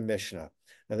 paragraphs of the Mishnah.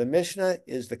 Now, the Mishnah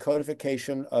is the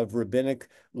codification of rabbinic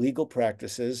legal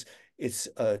practices. Its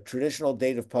traditional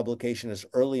date of publication is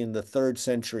early in the 3rd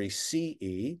century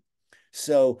CE.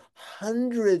 So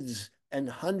hundreds and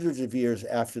hundreds of years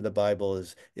after the Bible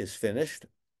is finished.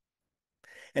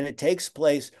 And it takes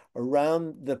place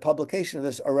around the publication of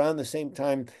this, around the same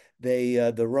time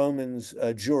the Romans,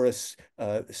 jurists,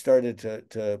 started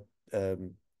to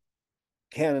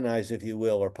canonize, if you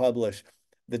will, or publish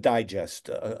the Digest,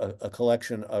 a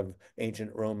collection of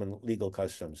ancient Roman legal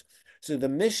customs. So the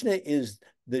Mishnah is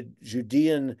the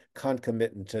Judean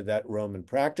concomitant to that Roman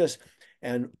practice.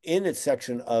 And in its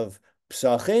section of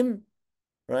Psachim,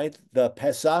 right, the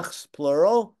Pesachs,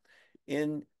 plural,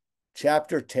 in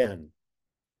chapter 10.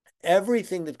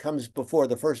 Everything that comes before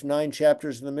the first 9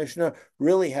 chapters of the Mishnah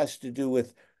really has to do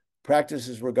with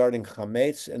practices regarding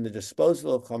chametz and the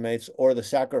disposal of chametz, or the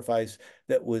sacrifice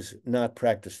that was not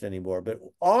practiced anymore. But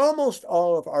almost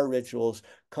all of our rituals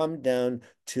come down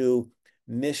to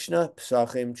Mishnah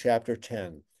Psachim chapter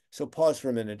 10. So pause for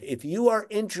a minute. If you are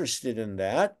interested in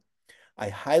that, I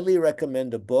highly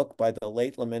recommend a book by the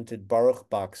late lamented Baruch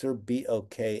Boxer,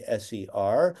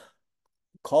 Bokser,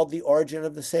 called The Origin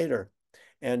of the Seder.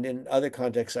 And in other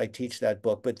contexts, I teach that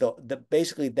book. But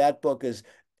basically, that book is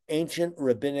ancient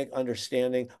rabbinic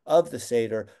understanding of the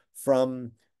Seder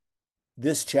from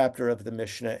this chapter of the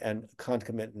Mishnah and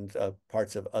concomitant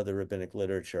parts of other rabbinic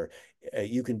literature.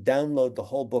 You can download the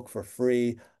whole book for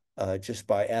free just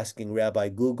by asking Rabbi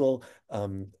Google.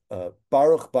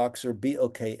 Baruch Boxer,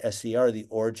 Bokser, The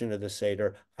Origin of the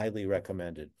Seder, highly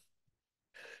recommended.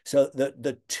 So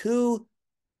the two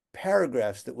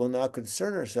paragraphs that we'll now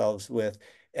concern ourselves with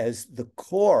as the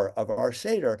core of our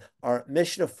Seder are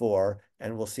Mishnah 4,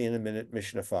 and we'll see in a minute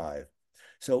Mishnah 5.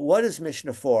 So what is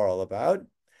Mishnah 4 all about?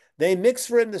 They mix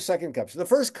for him the second cup. So the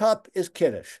first cup is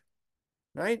Kiddush,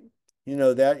 right? You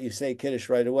know that. You say Kiddush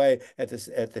right away at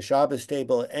the Shabbos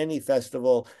table, at any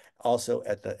festival, also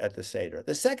at the Seder.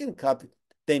 The second cup,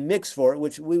 they mix for it,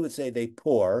 which we would say they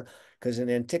pour, because in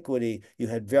antiquity, you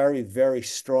had very, very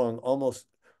strong, almost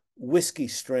whiskey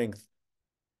strength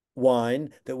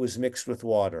wine that was mixed with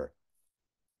water.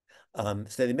 So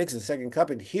they mix the second cup,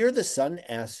 and here the son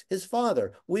asks his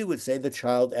father. We would say the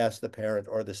child asks the parent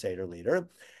or the Seder leader.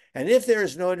 And if there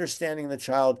is no understanding the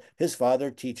child, his father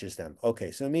teaches them.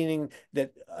 Okay, so meaning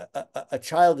that a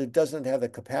child who doesn't have the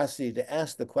capacity to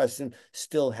ask the question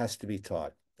still has to be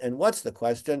taught. And what's the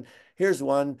question? Here's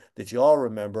one that you all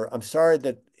remember. I'm sorry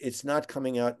that it's not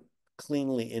coming out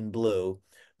cleanly in blue,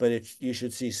 but you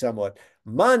should see somewhat.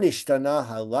 Ma nishtana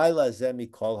halayla ze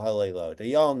mikol halaylot.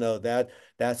 You all know that.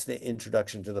 That's the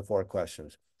introduction to the 4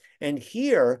 questions. And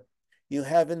here you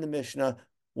have in the Mishnah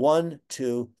 1,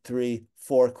 2, 3,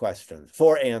 4 questions,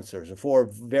 4 answers, or 4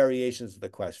 variations of the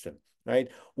question, right?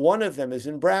 One of them is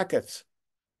in brackets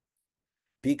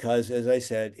because, as I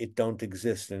said, it don't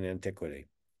exist in antiquity.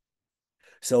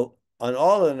 So on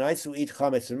all of the nights we eat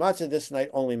chametz and matzah, this night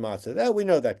only matzah. That we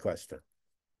know that question.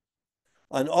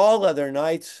 On all other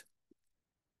nights,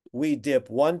 we dip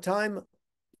 1 time.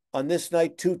 On this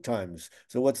night, 2 times.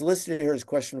 So what's listed here as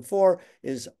question 4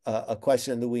 is a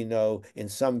question that we know in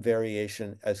some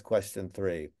variation as question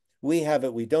 3. We have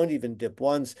it, we don't even dip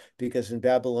once, because in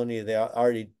Babylonia, they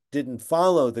already didn't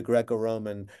follow the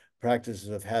Greco-Roman practices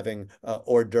of having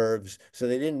hors d'oeuvres. So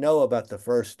they didn't know about the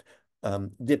first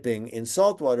dipping in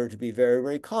salt water to be very,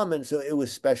 very common. So it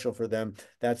was special for them.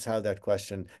 That's how that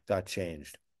question got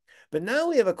changed. But now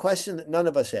we have a question that none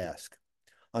of us ask.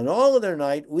 On all other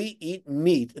night, we eat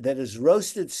meat that is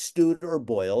roasted, stewed, or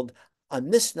boiled. On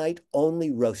this night, only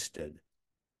roasted.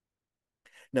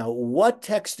 Now, what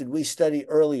text did we study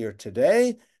earlier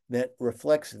today that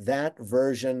reflects that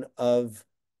version of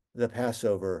the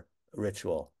Passover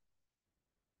ritual?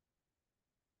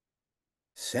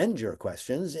 Send your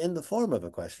questions in the form of a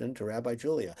question to Rabbi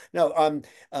Julia. Now,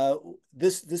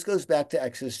 this goes back to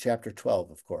Exodus chapter 12,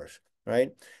 of course.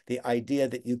 Right? The idea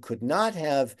that you could not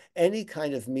have any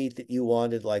kind of meat that you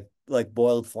wanted, like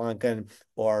boiled flanken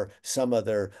or some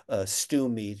other stew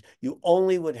meat. You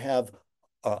only would have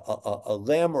a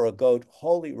lamb or a goat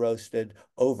wholly roasted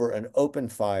over an open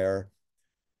fire.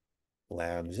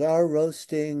 Lambs are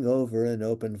roasting over an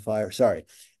open fire. Sorry,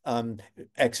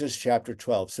 Exodus chapter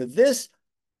 12. So this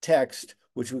text,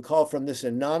 which we call from this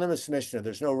anonymous Mishnah,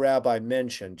 there's no rabbi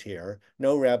mentioned here.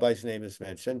 No rabbi's name is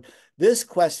mentioned. This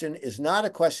question is not a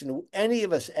question any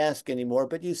of us ask anymore,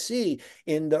 but you see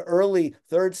in the early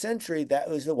 3rd century, that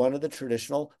was one of the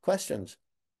traditional questions,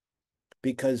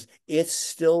 because it's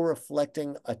still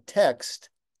reflecting a text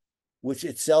which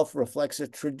itself reflects a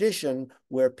tradition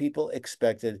where people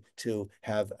expected to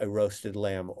have a roasted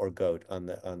lamb or goat on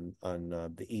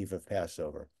the eve of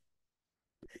Passover.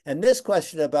 And this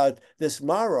question about this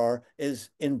maror is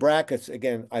in brackets.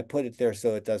 Again, I put it there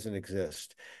so it doesn't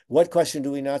exist. What question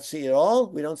do we not see at all?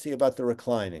 We don't see about the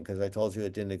reclining, because I told you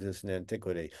it didn't exist in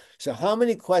antiquity. So how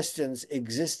many questions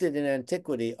existed in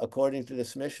antiquity according to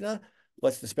this Mishnah?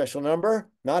 What's the special number?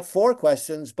 Not 4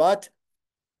 questions, but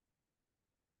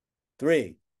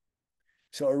 3.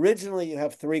 So originally you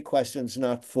have 3 questions,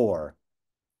 not 4.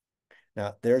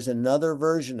 Now, there's another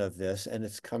version of this, and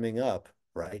it's coming up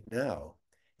right now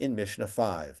in Mishnah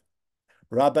 5.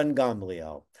 Rabban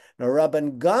Gamliel. Now,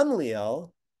 Rabban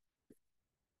Gamliel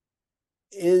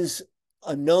is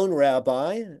a known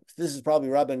rabbi. This is probably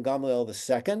Rabban Gamliel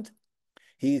II.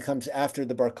 He comes after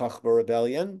the Bar Kokhba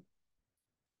rebellion,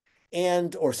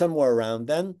 or somewhere around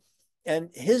then. And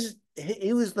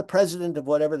he was the president of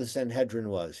whatever the Sanhedrin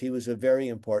was. He was a very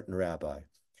important rabbi.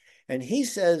 And he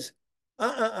says,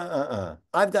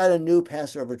 I've got a new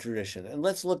Passover tradition. And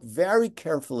let's look very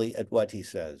carefully at what he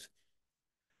says.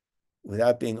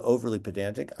 Without being overly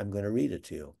pedantic, I'm going to read it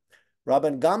to you.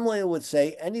 Rabban Gamliel would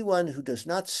say, anyone who does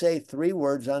not say 3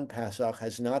 words on Pesach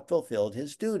has not fulfilled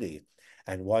his duty.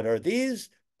 And what are these?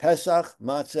 Pesach,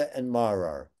 matzah, and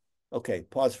marar. Okay,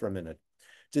 pause for a minute.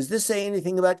 Does this say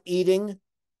anything about eating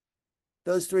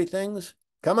those 3 things?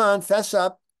 Come on, fess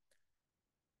up.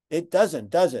 It doesn't,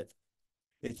 does it?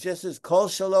 It just says, kol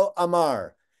shelo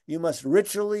amar. You must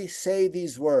ritually say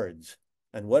these words.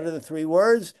 And what are the 3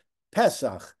 words?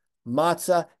 Pesach,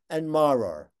 matzah, and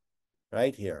marar.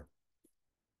 Right here.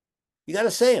 You got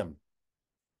to say them.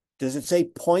 Does it say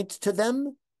point to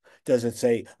them? Does it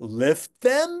say lift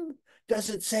them? Does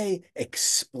it say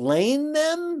explain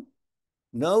them?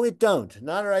 No, it don't.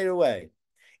 Not right away.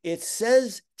 It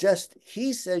says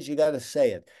he says you got to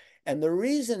say it. And the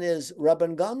reason is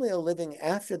Rabban Gamliel living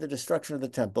after the destruction of the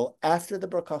temple, after the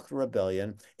Bar Kokhba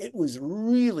rebellion, it was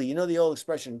really, you know the old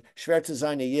expression, schwer zu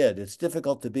sein a Yid, it's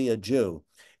difficult to be a Jew.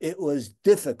 It was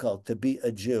difficult to be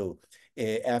a Jew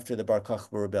after the Bar Kokhba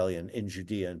rebellion in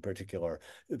Judea in particular,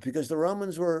 because the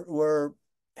Romans were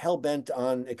hell-bent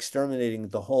on exterminating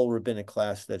the whole rabbinic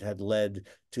class that had led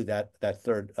to that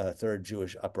third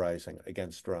Jewish uprising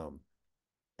against Rome.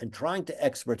 And trying to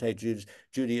extirpate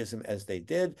Judaism as they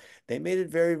did, they made it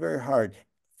very, very hard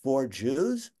for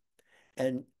Jews.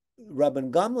 And Rabban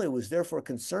Gamliel was therefore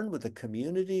concerned with a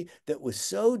community that was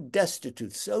so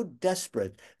destitute, so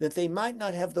desperate, that they might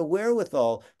not have the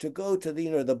wherewithal to go to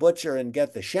the butcher and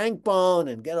get the shank bone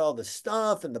and get all the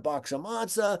stuff and the box of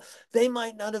matzah. They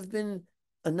might not have been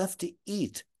enough to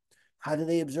eat. How do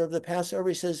they observe the Passover?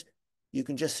 He says, you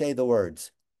can just say the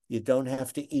words. You don't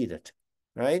have to eat it,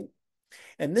 right?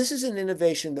 And this is an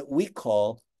innovation that we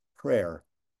call prayer,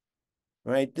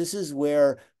 right? This is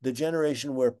where the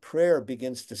generation where prayer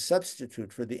begins to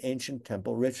substitute for the ancient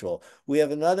temple ritual. We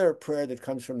have another prayer that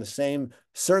comes from the same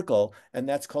circle, and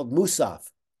that's called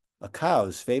musaf, a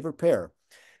cow's favorite prayer.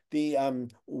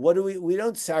 What do we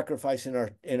don't sacrifice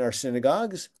in our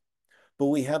synagogues, but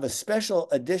we have a special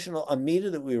additional amida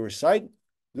that we recite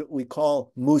that we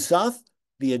call musaf,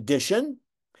 the addition,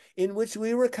 in which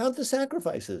we recount the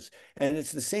sacrifices. And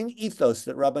it's the same ethos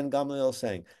that Rabban Gamliel is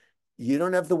saying. You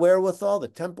don't have the wherewithal, the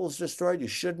temple's destroyed, you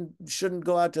shouldn't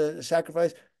go out to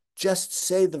sacrifice. Just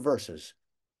say the verses.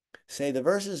 Say the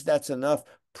verses, that's enough.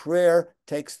 Prayer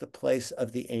takes the place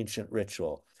of the ancient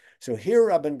ritual. So here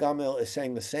Rabban Gamliel is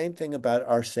saying the same thing about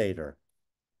our Seder.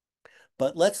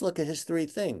 But let's look at his 3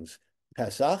 things: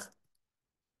 Pesach,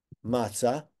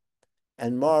 matzah,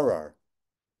 and marar.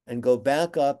 And go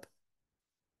back up.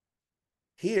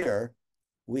 Here,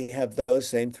 we have those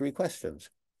same 3 questions.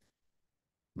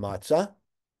 Matzah,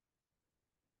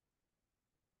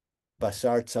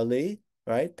 basar tzali,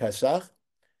 right, Pesach,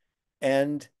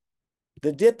 and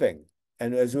the dipping.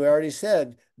 And as we already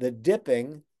said, the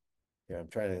dipping, here I'm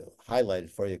trying to highlight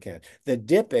it for you, can't. The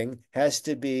dipping has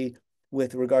to be,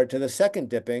 with regard to the second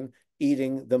dipping,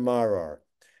 eating the marar.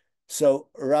 So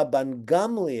Rabban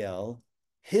Gamliel,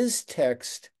 his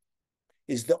text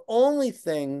is the only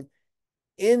thing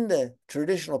in the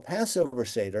traditional Passover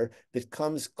Seder that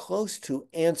comes close to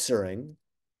answering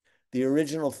the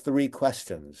original 3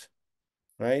 questions,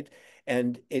 right?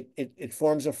 And it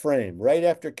forms a frame. Right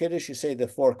after Kiddush, you say the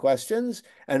 4 questions,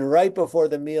 and right before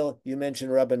the meal, you mention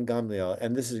Rabban Gamliel.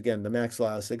 And this is, again, the Max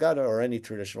Laos Haggadah or any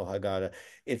traditional Haggadah.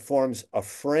 It forms a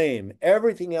frame.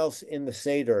 Everything else in the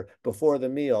Seder before the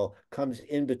meal comes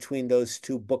in between those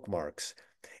 2 bookmarks.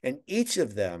 And each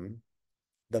of them,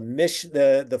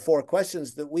 the 4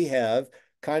 questions that we have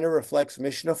kind of reflects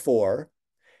Mishnah 4,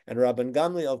 and Rabban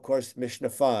Gamliel, of course, Mishnah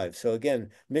 5. So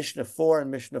again, Mishnah 4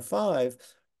 and Mishnah 5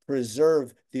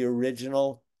 preserve the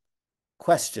original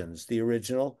questions, the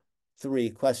original 3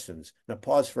 questions. Now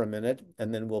pause for a minute,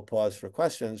 and then we'll pause for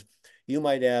questions. You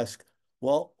might ask,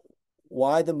 well,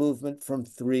 why the movement from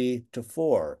 3 to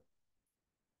 4?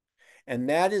 And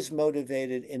that is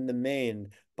motivated in the main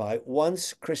by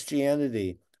once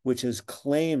Christianity, which has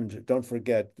claimed, don't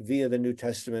forget, via the New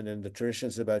Testament and the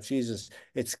traditions about Jesus,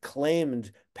 it's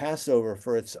claimed Passover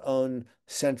for its own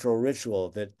central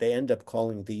ritual that they end up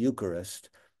calling the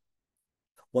Eucharist.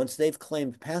 Once they've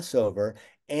claimed Passover,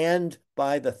 and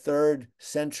by the 3rd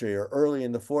century or early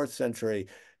in the 4th century,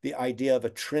 the idea of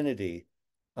a Trinity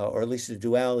or at least the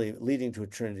duality leading to a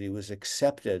trinity, was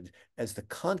accepted as the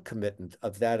concomitant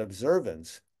of that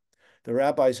observance, the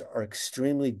rabbis are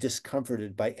extremely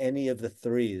discomforted by any of the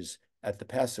threes at the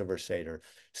Passover Seder.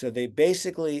 So they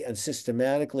basically and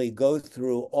systematically go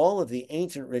through all of the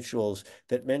ancient rituals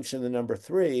that mention the number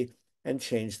three and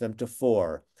change them to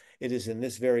four. It is in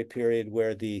this very period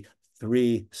where the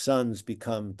three sons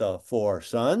become the four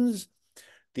sons.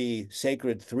 The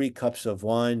sacred 3 cups of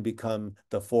wine become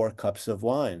the 4 cups of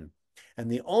wine.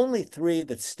 And the only three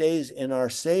that stays in our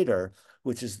Seder,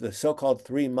 which is the so-called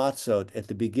 3 matzot at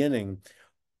the beginning,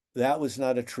 that was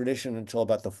not a tradition until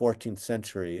about the 14th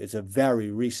century. It's a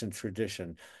very recent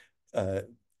tradition.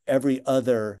 Every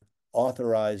other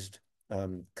authorized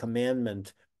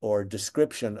commandment or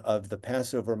description of the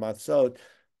Passover matzot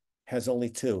has only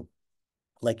 2,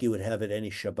 like you would have at any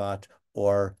Shabbat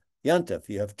or Yontif.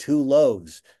 You have 2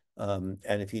 loaves. And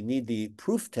if you need the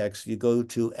proof text, you go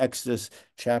to Exodus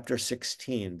chapter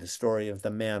 16, the story of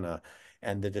the manna,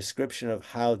 and the description of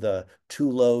how the 2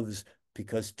 loaves,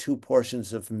 because 2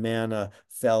 portions of manna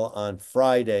fell on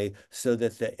Friday so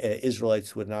that the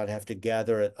Israelites would not have to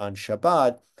gather it on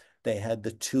Shabbat, they had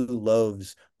the 2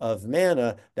 loaves of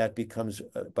manna. That becomes,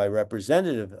 by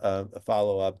representative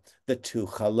follow-up, the 2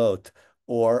 chalot,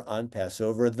 or on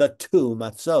Passover, the 2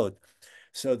 matzot.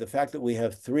 So the fact that we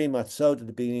have 3 matzot at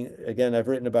the beginning, again, I've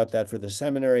written about that for the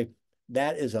seminary,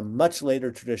 that is a much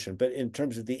later tradition. But in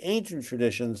terms of the ancient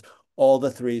traditions, all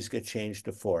the threes get changed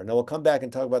to 4. Now we'll come back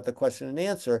and talk about the question and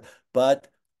answer, but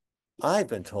I've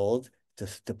been told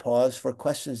to pause for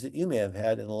questions that you may have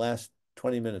had in the last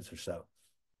 20 minutes or so.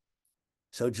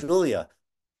 So Julia.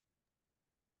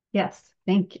 Yes,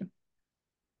 thank you.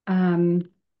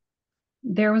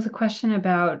 There was a question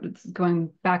about, it's going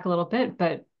back a little bit,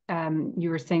 but you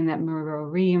were saying that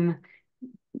Merorim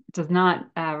does not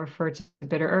refer to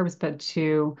bitter herbs, but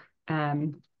to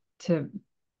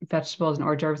vegetables and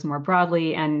hors d'oeuvres more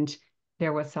broadly. And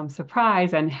there was some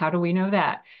surprise. And how do we know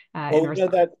that? Well, we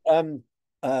know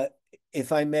that,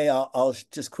 if I may, I'll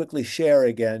just quickly share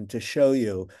again to show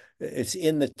you. It's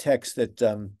in the text that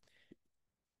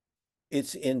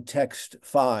it's in text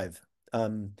 5,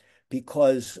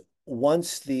 because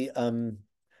once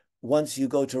you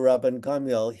go to Rabban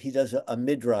Gamliel, he does a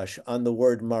midrash on the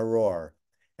word maror,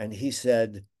 and he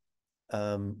said,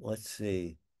 let's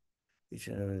see,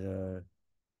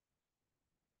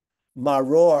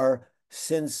 maror,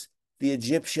 since the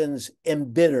Egyptians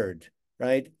embittered,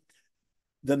 right?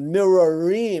 The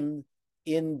mirorim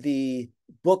in the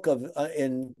book of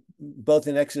in both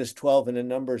in Exodus 12 and in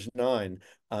Numbers 9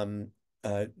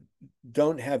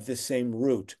 don't have the same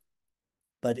root,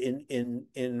 but in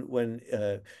when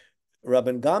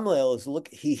Rabban Gamliel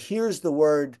he hears the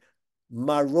word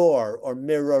maror or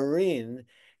mirorin,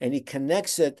 and he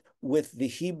connects it with the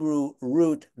Hebrew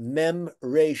root mem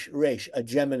resh resh, a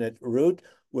geminate root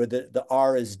where the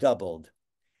R is doubled.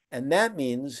 And that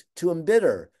means to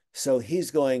embitter. So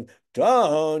he's going,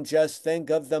 don't just think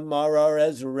of the maror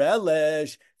as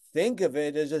relish. Think of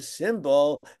it as a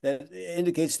symbol that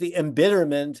indicates the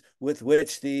embitterment with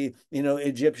which the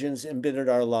Egyptians embittered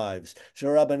our lives. So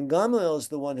Rabban Gamliel is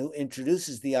the one who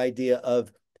introduces the idea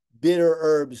of bitter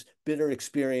herbs, bitter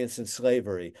experience, and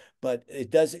slavery. But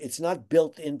it's not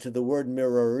built into the word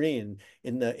mirorin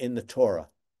in the Torah.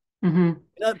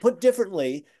 Mm-hmm. Put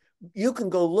differently, you can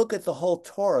go look at the whole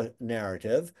Torah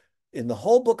narrative in the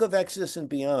whole book of Exodus and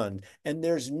beyond, and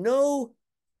there's no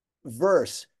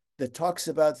verse that talks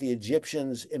about the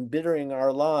Egyptians embittering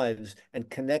our lives and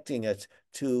connecting it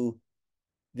to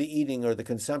the eating or the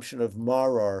consumption of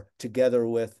maror together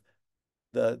with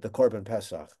the Korban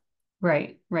Pesach.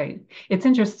 Right, right. It's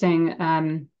interesting.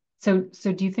 So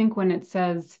do you think when it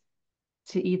says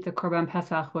to eat the Korban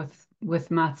Pesach with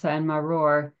matzah and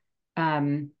maror,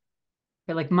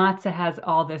 but like matzah has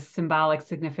all this symbolic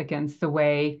significance, the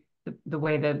way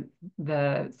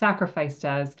the sacrifice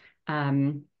does,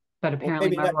 but Well,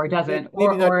 apparently maror doesn't,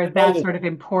 maybe not or is quite that as sort of oh,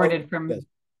 imported yes. from?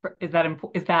 Is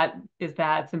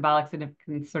that symbolic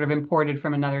significance sort of imported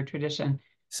from another tradition?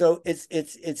 So it's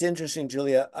interesting,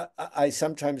 Julia. I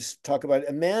sometimes talk about,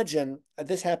 imagine,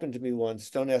 this happened to me once.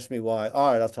 Don't ask me why.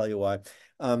 All right, I'll tell you why.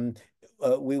 Um,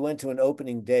 we went to an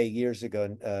opening day years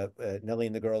ago, Nellie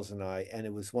and the girls and I, and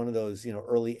it was one of those,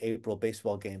 early April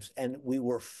baseball games, and we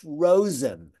were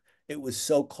frozen. It was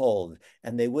so cold,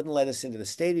 and they wouldn't let us into the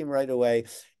stadium right away.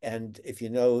 And if you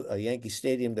know Yankee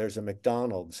Stadium, there's a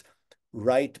McDonald's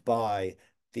right by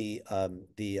the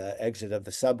exit of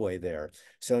the subway there.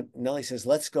 So Nellie says,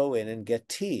 let's go in and get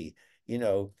tea.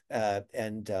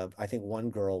 I think one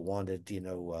girl wanted,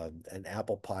 an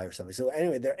apple pie or something. So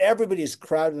anyway, everybody's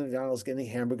crowded in McDonald's getting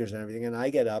hamburgers and everything. And I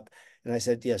get up and I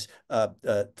said, yes,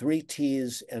 3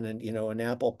 teas and an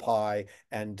apple pie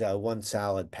and one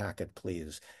salad packet,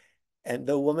 please. And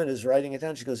the woman is writing it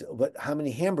down. She goes, but how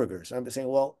many hamburgers? I'm saying,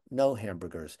 well, no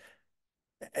hamburgers.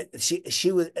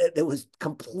 She was, it was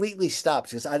completely stopped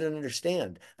because I don't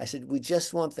understand. I said, we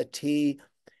just want the tea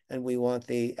and we want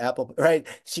the apple, right?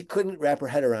 She couldn't wrap her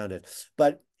head around it.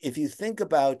 But if you think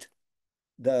about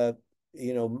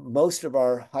most of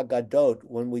our Haggadot,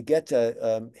 when we get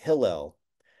to Hillel,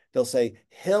 they'll say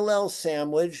Hillel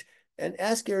sandwich and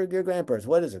ask your grandparents,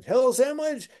 what is it? Hillel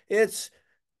sandwich? It's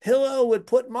Hillel would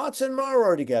put matzah and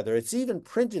maror together. It's even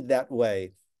printed that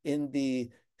way in the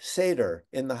Seder,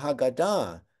 in the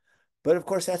Haggadah. But of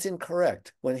course, that's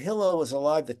incorrect. When Hillel was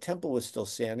alive, the temple was still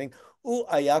standing. U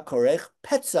ayakorech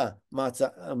petza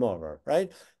matzah maror,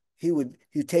 right?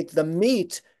 He'd take the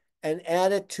meat and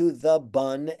add it to the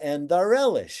bun and the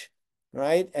relish,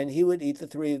 right? And he would eat the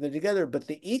three of them together. But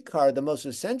the ikar, the most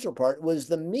essential part, was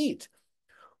the meat.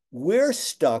 We're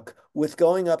stuck with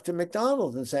going up to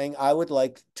McDonald's and saying, I would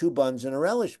like 2 buns and a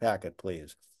relish packet,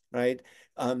 please, right?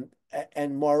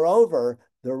 And moreover,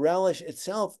 the relish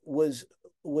itself was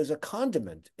a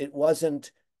condiment. It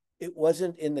wasn't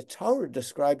in the Torah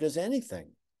described as anything.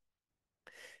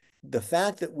 The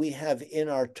fact that we have in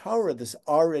our Torah this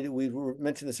already, we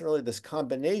mentioned this earlier, this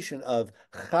combination of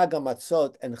Chag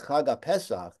HaMatzot and Chag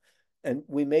HaPesach, and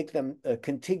we make them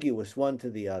contiguous one to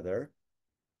the other.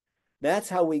 That's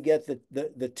how we get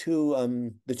the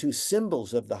two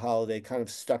symbols of the holiday kind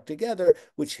of stuck together,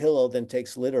 which Hillel then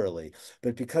takes literally.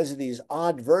 But because of these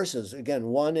odd verses, again,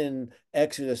 one in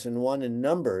Exodus and one in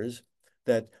Numbers,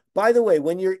 that, by the way,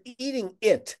 when you're eating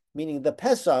it, meaning the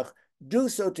Pesach, do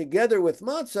so together with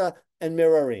matzah and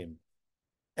mirarim.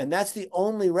 And that's the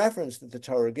only reference that the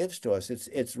Torah gives to us.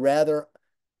 It's rather,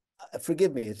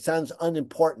 forgive me, it sounds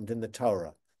unimportant in the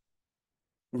Torah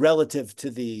relative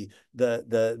to the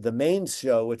main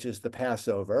show, which is the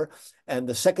Passover, and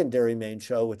the secondary main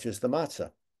show, which is the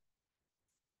matzah.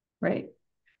 Right.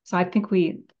 So I think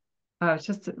I was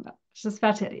just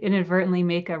about to inadvertently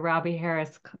make a Robbie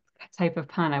Harris type of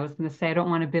pun. I was going to say I don't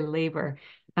want to belabor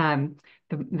the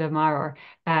maror.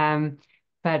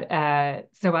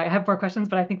 So I have more questions,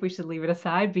 but I think we should leave it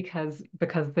aside because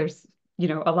there's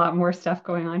a lot more stuff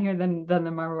going on here than the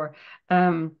maror.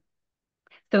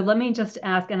 So let me just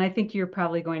ask, and I think you're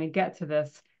probably going to get to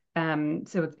this.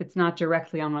 So it's not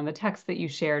directly on one of the texts that you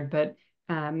shared, but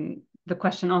the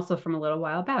question also from a little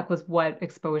while back was, what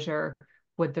exposure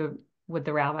would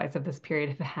the rabbis of this period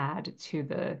have had to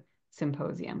the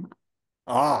symposium?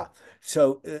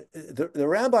 So the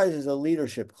rabbis is a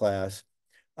leadership class.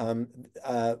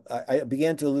 I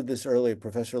began to allude this earlier.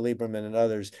 Professor Lieberman and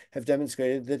others have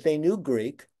demonstrated that they knew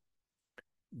Greek.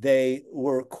 They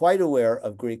were quite aware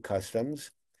of Greek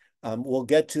customs. We'll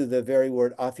get to the very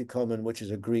word afikomen, which is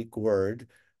a Greek word.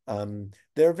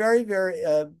 They're very, very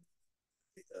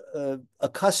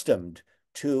accustomed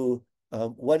to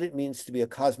what it means to be a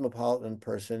cosmopolitan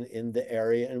person in the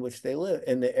area in which they live,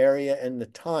 in the area and the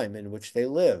time in which they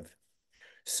live.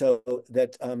 So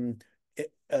that,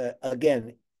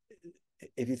 again,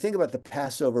 if you think about the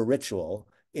Passover ritual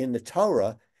in the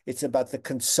Torah, it's about the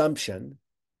consumption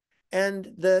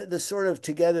and the sort of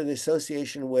together the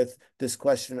association with this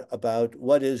question about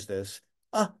what is this?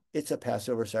 It's a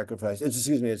Passover sacrifice.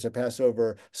 It's a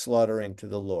Passover slaughtering to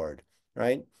the Lord,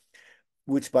 right?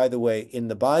 Which, by the way, in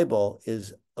the Bible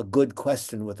is a good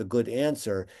question with a good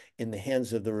answer in the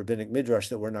hands of the rabbinic midrash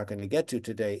that we're not going to get to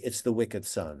today. It's the wicked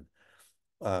son.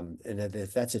 And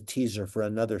if that's a teaser for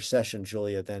another session,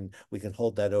 Julia, then we can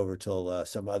hold that over till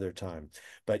some other time.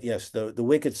 But yes, the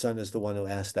wicked son is the one who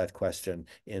asked that question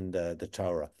in the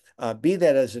Torah. Be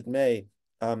that as it may,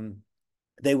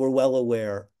 they were well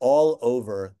aware all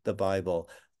over the Bible,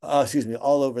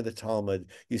 all over the Talmud,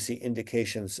 you see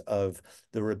indications of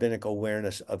the rabbinic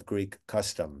awareness of Greek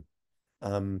custom.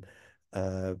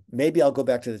 Maybe I'll go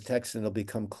back to the text and it'll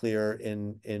become clear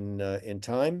in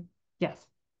time. Yes.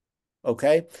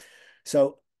 Okay,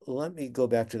 so let me go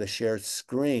back to the shared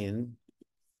screen.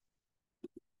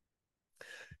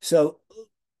 So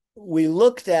we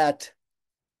looked at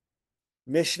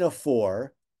Mishnah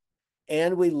 4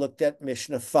 and we looked at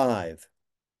Mishnah 5,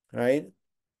 right?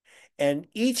 And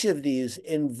each of these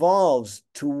involves,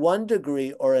 to one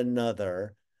degree or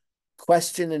another,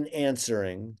 question and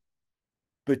answering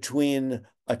between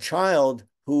a child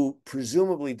who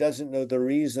presumably doesn't know the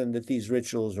reason that these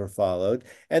rituals are followed,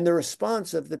 and the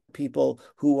response of the people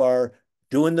who are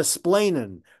doing the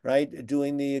splaining, right?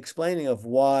 Doing the explaining of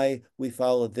why we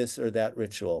follow this or that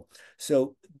ritual.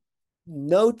 So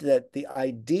note that the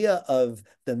idea of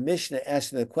the Mishnah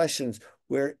asking the questions,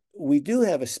 where we do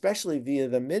have, especially via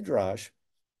the Midrash,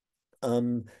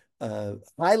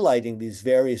 highlighting these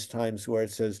various times where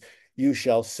it says, you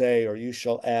shall say, or you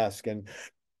shall ask, and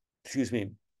excuse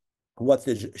me, what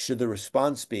should the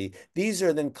response be? These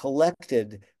are then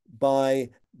collected by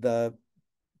the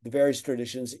various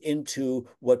traditions into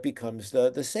what becomes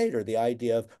the Seder, the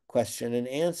idea of question and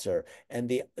answer.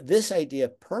 And this idea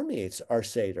permeates our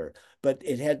Seder, but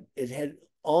it had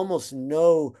almost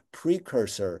no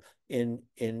precursor in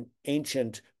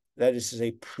ancient, that is to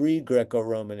say,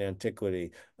 pre-Greco-Roman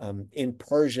antiquity. In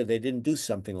Persia, they didn't do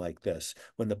something like this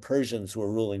when the Persians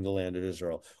were ruling the land of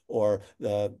Israel, or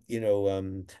the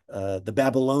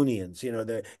Babylonians.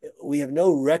 We have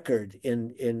no record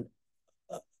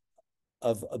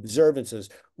of observances.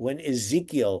 When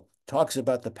Ezekiel talks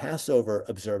about the Passover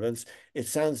observance, it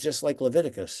sounds just like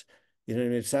Leviticus. You know what I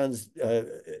mean? It sounds,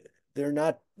 they're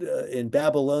not, in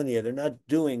Babylonia, they're not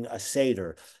doing a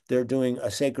Seder. They're doing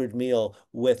a sacred meal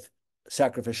with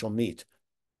sacrificial meat,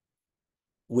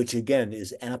 which again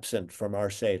is absent from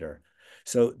our Seder.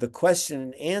 So the question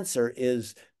and answer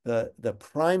is the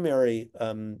primary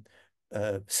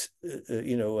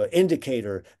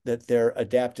indicator that they're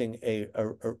adapting a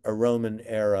Roman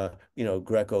era,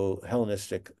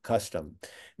 Greco-Hellenistic custom.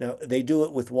 Now they do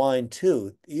it with wine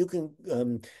too. You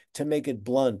can, to make it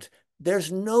blunt,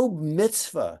 there's no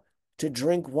mitzvah to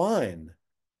drink wine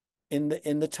in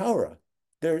the Torah.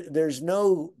 There's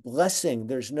no blessing,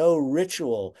 there's no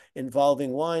ritual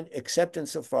involving wine, except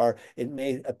insofar it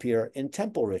may appear in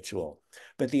temple ritual.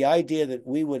 But the idea that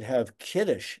we would have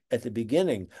Kiddush at the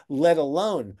beginning, let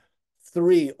alone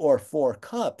 3 or 4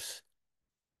 cups,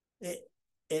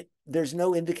 there's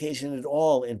no indication at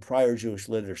all in prior Jewish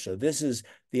literature. This is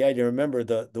the idea. Remember,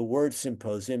 the word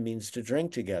symposium means to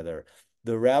drink together.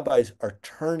 The rabbis are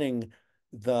turning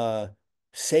the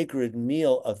sacred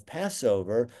meal of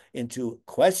Passover into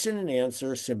question and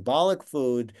answer, symbolic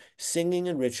food, singing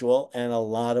and ritual, and a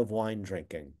lot of wine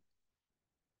drinking.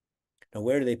 Now,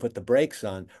 where do they put the brakes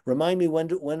on? Remind me,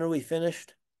 when are we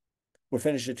finished? We're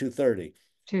finished at 2:30.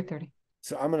 2:30.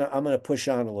 So I'm gonna push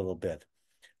on a little bit.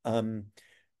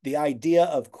 The idea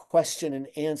of question and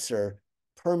answer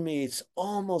permeates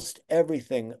almost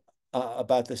everything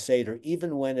about the Seder,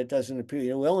 even when it doesn't appear.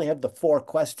 We only have the 4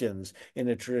 questions in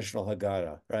a traditional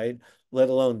Haggadah, right? Let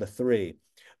alone the 3.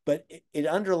 But it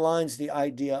underlines the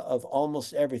idea of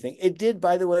almost everything. It did,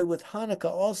 by the way, with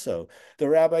Hanukkah also. The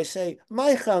rabbis say,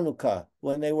 "My Hanukkah,"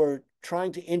 when they were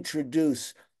trying to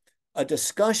introduce a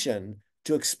discussion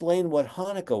to explain what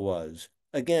Hanukkah was.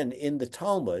 Again, in the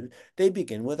Talmud, they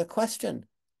begin with a question,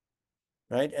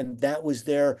 right? And that was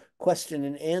their question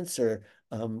and answer.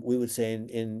 We would say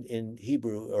in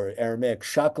Hebrew or Aramaic,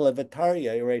 shakla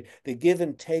v'tarya, right? The give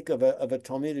and take of a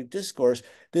Talmudic discourse.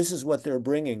 This is what they're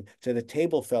bringing to the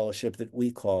table fellowship that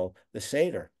we call the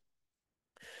Seder.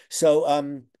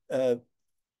 So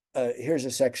here's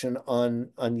a section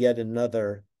on yet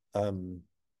another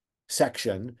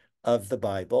section of the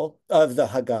Bible, of the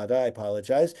Haggadah, I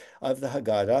apologize, of the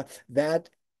Haggadah, that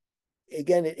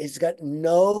again, it's got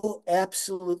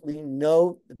absolutely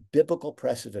no biblical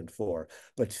precedent for,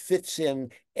 but fits in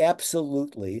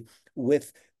absolutely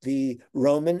with the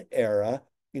Roman era,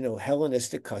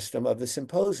 Hellenistic custom of the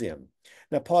Symposium.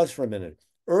 Now, pause for a minute.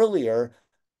 Earlier,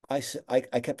 I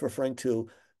kept referring to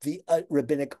the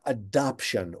rabbinic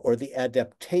adoption or the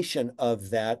adaptation of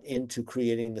that into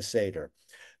creating the Seder.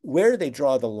 Where do they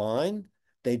draw the line?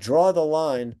 They draw the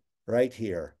line right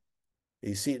here.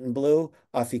 You see it in blue,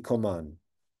 afikoman.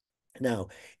 Now,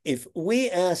 if we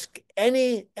ask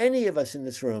any of us in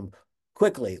this room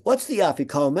quickly, what's the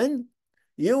afikoman?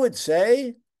 You would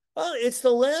say, oh, it's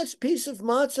the last piece of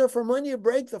matzah from when you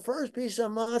break the first piece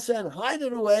of matzah and hide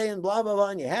it away and blah, blah, blah.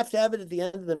 And you have to have it at the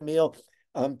end of the meal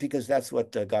because that's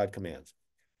what God commands.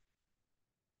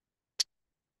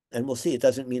 And we'll see, it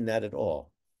doesn't mean that at all.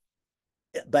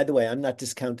 By the way, I'm not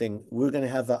discounting. We're going to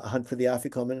have a hunt for the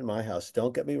afikoman in my house.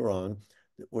 Don't get me wrong.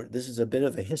 This is a bit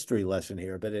of a history lesson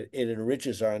here, but it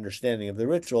enriches our understanding of the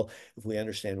ritual if we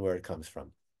understand where it comes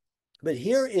from. But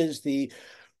here is the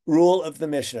rule of the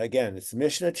Mishnah. Again, it's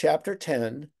Mishnah chapter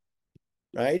 10,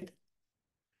 right?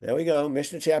 There we go,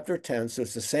 Mishnah chapter 10. So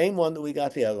it's the same one that we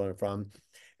got the other one from.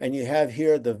 And you have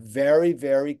here the very,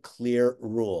 very clear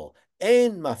rule.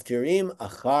 Ein maftirim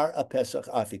achar a Pesach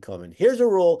afikomen. Here's a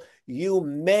rule. You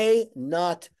may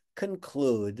not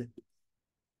conclude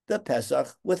the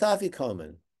Pesach with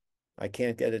afikomen. I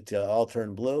can't get it to all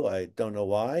turn blue. I don't know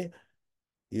why.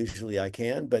 Usually I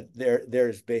can, but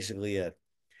there's basically it.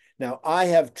 Now, I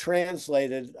have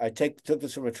translated, took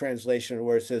this from a translation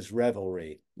where it says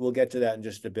revelry. We'll get to that in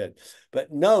just a bit.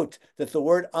 But note that the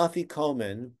word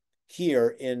afikomen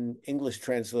here in English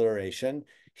transliteration,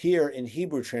 here in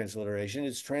Hebrew transliteration,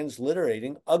 is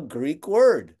transliterating a Greek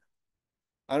word.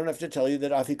 I don't have to tell you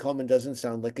that afikomen doesn't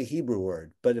sound like a Hebrew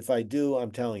word, but if I do,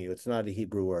 I'm telling you, it's not a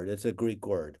Hebrew word, it's a Greek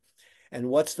word. And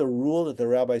what's the rule that the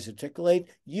rabbis articulate?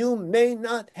 You may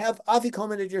not have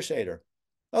afikomen at your Seder.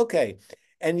 Okay.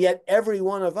 And yet every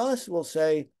one of us will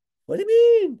say, what do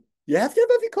you mean? You have to have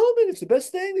afikomen. It's the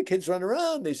best thing. The kids run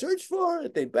around, they search for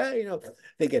it,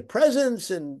 they get presents,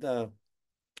 and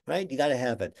right? You got to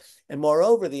have it. And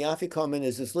moreover, the afikomen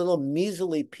is this little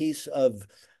measly piece of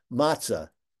matzah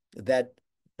that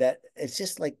it's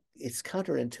just like, it's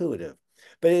counterintuitive.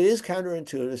 But it is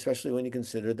counterintuitive, especially when you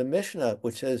consider the Mishnah,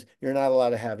 which says you're not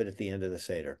allowed to have it at the end of the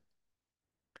Seder,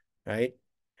 right?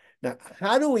 Now,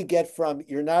 how do we get from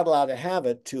you're not allowed to have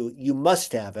it to you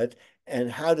must have it?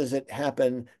 And how does it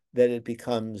happen that it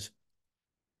becomes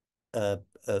a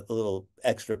little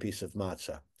extra piece of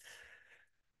matzah?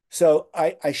 So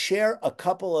I share a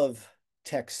couple of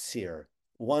texts here,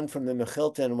 one from the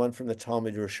Mechilta and one from the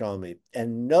Talmud Yerushalmi.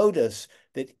 And notice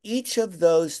that each of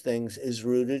those things is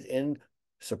rooted in,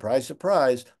 surprise,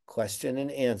 surprise, question and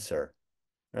answer,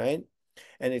 right?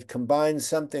 And it combines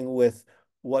something with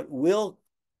what we'll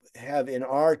have in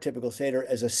our typical Seder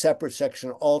as a separate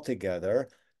section altogether,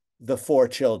 the four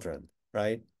children,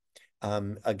 right?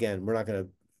 Again, we're not going to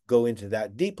go into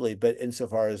that deeply, but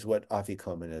insofar as what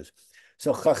afikomen is.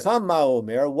 So Chacham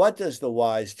Ma'omer, what does the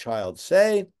wise child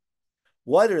say?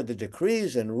 What are the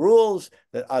decrees and rules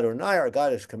that Adonai, our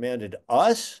God, has commanded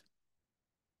us?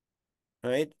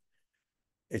 Right?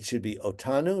 It should be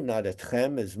otanu, not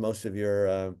etchem, as most of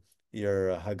your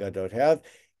Haggadot have.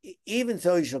 Even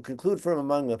so, you shall conclude from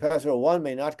among the Passover, one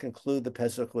may not conclude the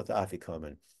Pesach with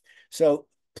afikomen. So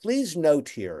please note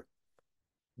here,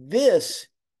 this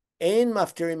Ein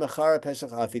Maftirim Machara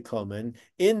Pesach Afikomen,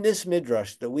 in this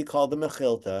midrash that we call the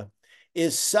Mechilta,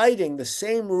 is citing the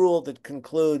same rule that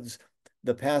concludes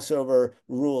the Passover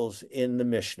rules in the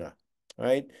Mishnah,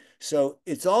 right? So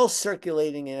it's all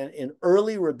circulating in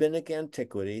early rabbinic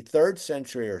antiquity, 3rd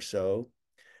century or so,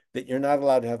 that you're not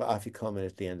allowed to have afikomen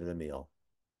at the end of the meal,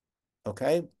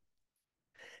 okay?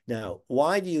 Now,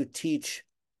 why do you teach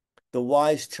the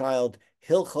wise child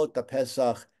Hilchot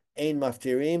Pesach Ein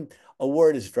Maftirim? A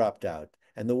word is dropped out,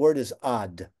 and the word is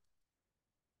ad,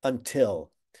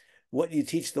 until. What you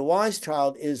teach the wise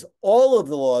child is all of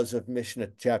the laws of Mishnah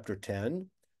chapter 10,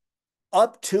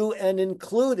 up to and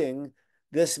including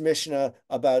this Mishnah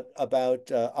about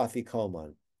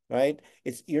afikomen, right?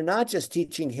 You're not just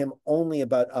teaching him only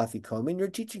about afikomen, you're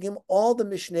teaching him all the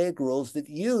Mishnaic rules that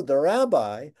you, the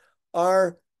rabbi,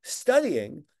 are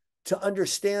studying to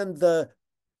understand the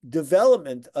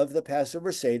development of the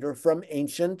Passover Seder from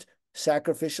ancient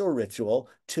sacrificial ritual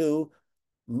to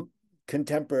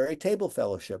contemporary table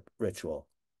fellowship ritual,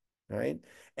 right?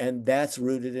 And that's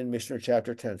rooted in Mishnah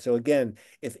chapter 10. So again,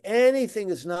 if anything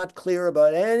is not clear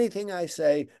about anything I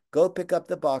say, go pick up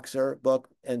the Boxer book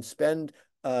and spend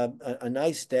a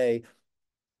nice day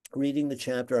reading the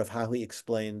chapter of how he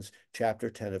explains chapter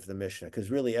 10 of the Mishnah, because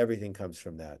really everything comes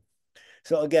from that.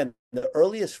 So again, the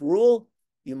earliest rule,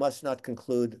 you must not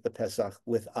conclude the Pesach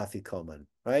with afikomen,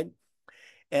 right?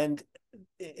 And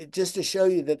just to show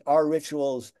you that our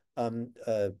rituals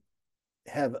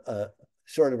have a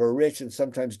sort of a rich and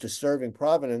sometimes disturbing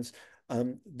provenance,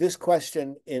 this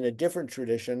question in a different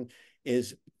tradition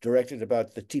is directed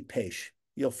about the tipesh.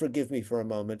 You'll forgive me for a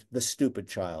moment, the stupid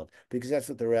child, because that's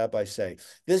what the rabbis say.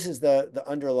 This is the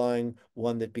underlying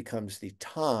one that becomes the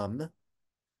tam,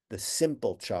 the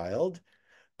simple child.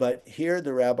 But here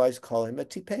the rabbis call him a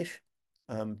tipesh,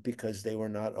 because they were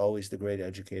not always the great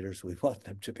educators we want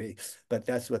them to be. But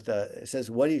that's what it says,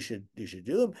 what you should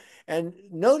do. And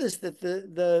notice that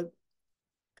the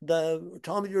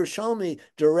Talmud Yerushalmi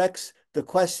directs the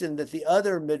question that the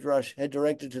other midrash had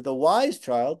directed to the wise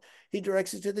child, he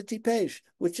directs it to the tipesh,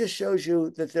 which just shows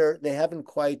you that they haven't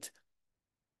quite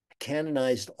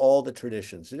canonized all the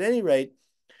traditions. At any rate,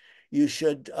 you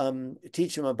should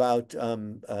teach them about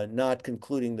not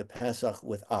concluding the Pesach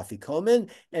with afikomen,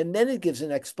 and then it gives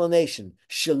an explanation.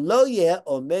 Shelo yeh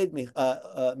omed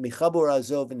michabura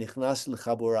azov v'nichnas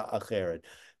l'chabura acheret.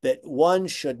 That one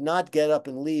should not get up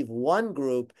and leave one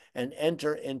group and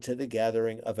enter into the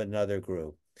gathering of another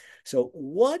group. So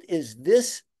what is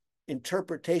this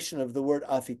interpretation of the word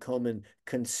afikomen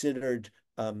considered?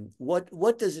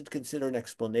 What does it consider an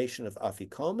explanation of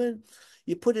afikomen?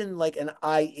 You put in like an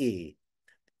IE.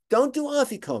 don't do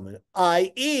afikomen,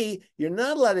 i.e., you're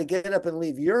not allowed to get up and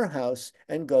leave your house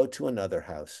and go to another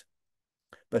house.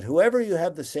 But whoever you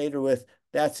have the Seder with,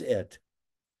 that's it.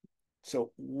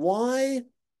 So why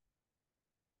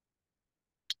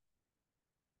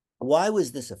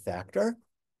was this a factor?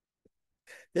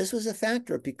 This was a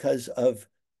factor because of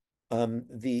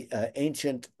the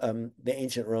ancient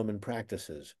Roman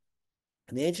practices.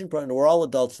 And the ancient Roman, we're all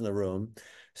adults in the room,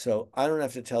 so I don't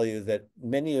have to tell you that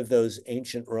many of those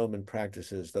ancient Roman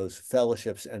practices, those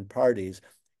fellowships and parties,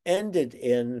 ended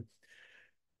in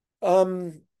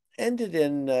um, ended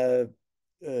in uh,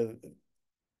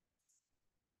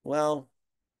 well,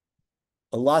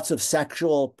 lots of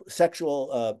sexual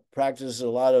practices, a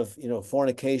lot of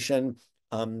fornication,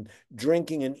 um,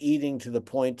 drinking and eating to the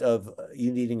point of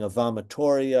you needing a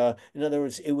vomitoria. In other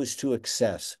words, it was to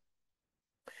excess.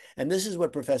 And this is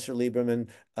what Professor Lieberman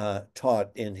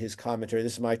taught in his commentary.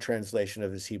 This is my translation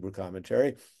of his Hebrew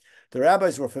commentary. The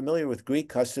rabbis were familiar with Greek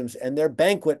customs and their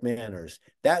banquet manners.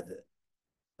 That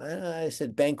I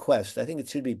said banquest. I think it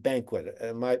should be banquet.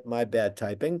 My bad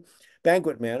typing.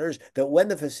 Banquet manners, that when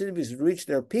the festivities would reach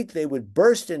their peak, they would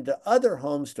burst into other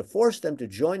homes to force them to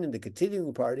join in the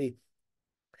continuing party.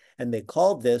 And they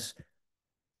called this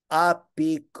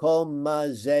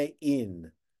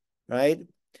apikomazein, right?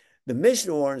 The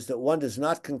Mishnah warns that one does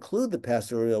not conclude the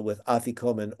Passover meal with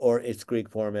afikomen or its Greek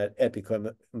format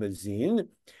epikomazin,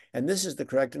 and this is the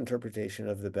correct interpretation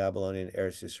of the Babylonian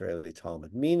Eretz Israeli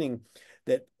Talmud, meaning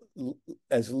that,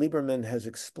 as Lieberman has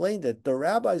explained it, the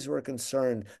rabbis were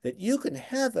concerned that you can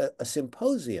have a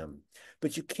symposium,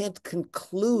 but you can't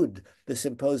conclude the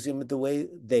symposium the way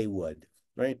they would,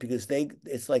 right? Because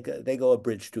it's like they go a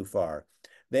bridge too far.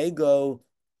 They go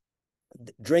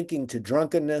drinking to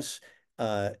drunkenness,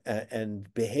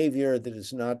 and behavior that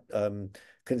is not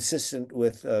consistent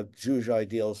with Jewish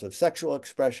ideals of sexual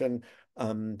expression.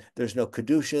 There's no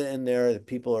kedusha in there.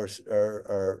 People are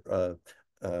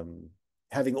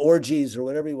having orgies or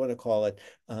whatever you want to call it.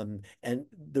 And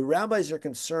the rabbis are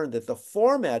concerned that the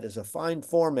format is a fine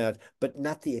format, but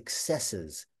not the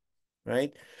excesses,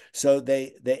 right? So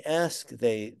they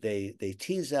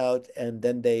tease out, and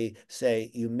then they say,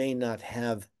 you may not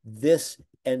have this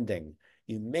ending.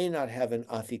 You may not have an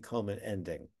afikomen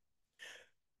ending.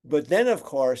 But then, of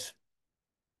course,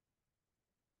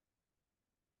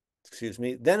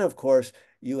 then, of course,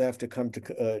 you have to come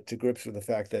to grips with the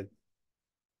fact that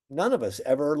none of us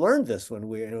ever learned this when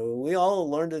we all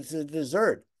learned it as a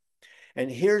dessert. And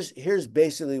here's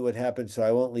basically what happened, so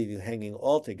I won't leave you hanging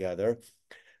altogether.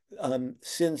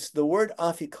 Since the word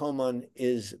afikoman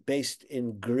is based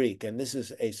in Greek, and this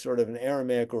is a sort of an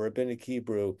Aramaic or Rabbinic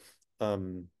Hebrew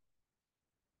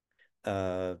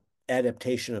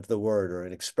adaptation of the word or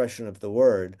an expression of the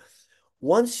word,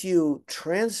 once you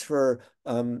transfer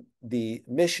the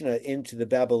Mishnah into the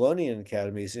Babylonian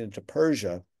academies, into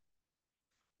Persia,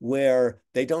 where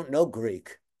they don't know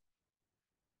Greek,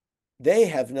 they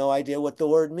have no idea what the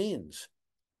word means.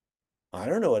 I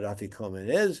don't know what afikomen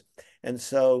is. And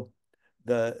so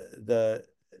it's in the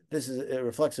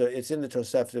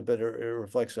Tosefta, but it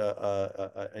reflects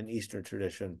an Eastern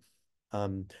tradition.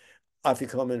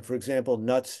 Afikomen, for example,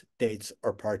 nuts, dates,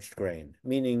 or parched grain,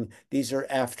 meaning these are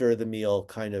after the meal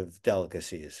kind of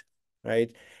delicacies,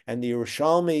 right? And the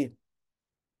Yerushalmi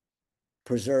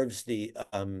preserves the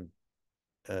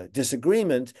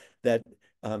disagreement that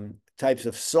types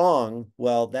of song,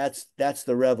 well, that's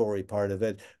the revelry part of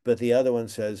it, but the other one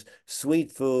says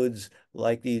sweet foods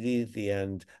like you eat at the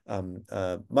end,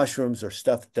 mushrooms or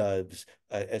stuffed doves,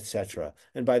 etc.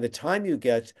 And by the time you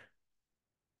get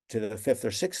to the 5th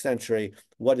or 6th century,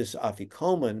 what is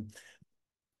afikomen?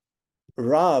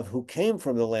 Rav, who came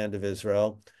from the land of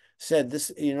Israel, said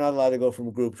this: you're not allowed to go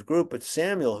from group to group. But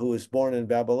Samuel, who was born in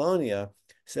Babylonia,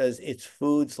 says it's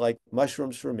foods like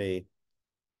mushrooms for me,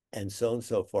 and so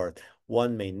forth.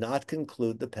 One may not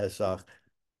conclude the Pesach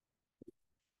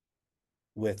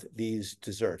with these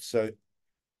desserts. So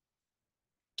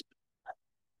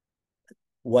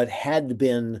what had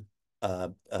been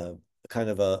kind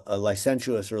of a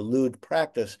licentious or lewd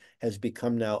practice has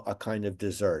become now a kind of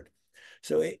dessert.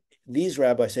 So these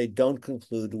rabbis say don't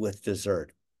conclude with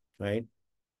dessert, right?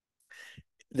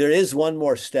 There is one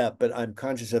more step, but I'm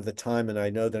conscious of the time, and I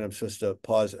know that I'm supposed to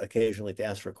pause occasionally to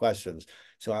ask for questions.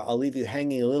 So I'll leave you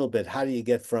hanging a little bit. How do you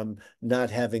get from not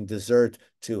having dessert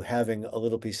to having a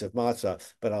little piece of matzah?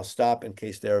 But I'll stop in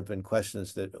case there have been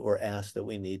questions that were asked that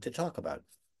we need to talk about.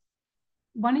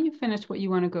 Why don't you finish what you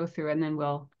want to go through, and then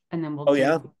we'll Oh do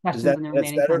yeah, questions in the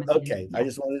that's remaining time better? at the end. Okay, Yeah.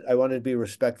 I wanted to be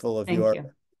respectful of Thank you.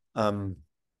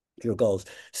 your goals.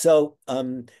 So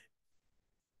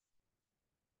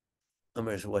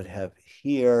Here's what I have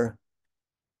here.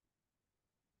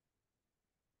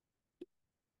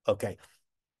 Okay.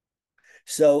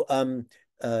 So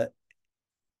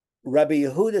Rabbi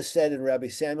Yehuda said in Rabbi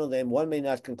Samuel name, one may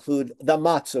not conclude the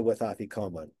matzah with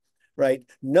afikoman, right?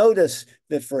 Notice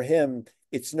that for him,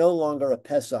 it's no longer a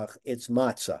Pesach, it's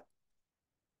matzah.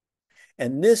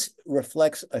 And this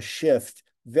reflects a shift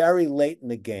very late in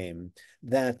the game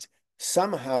that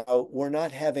somehow we're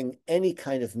not having any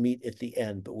kind of meat at the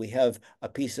end, but we have a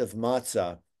piece of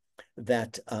matzah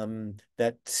that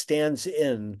that stands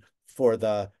in for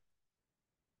the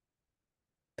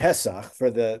Pesach,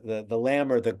 for the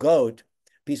lamb or the goat.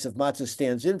 Piece of matzah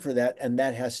stands in for that, and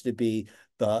that has to be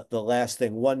the last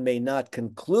thing. One may not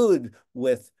conclude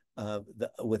with a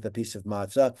piece of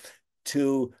matzah.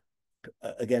 To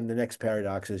again, the next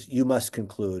paradox is you must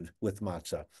conclude with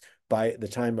matzah. By the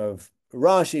time of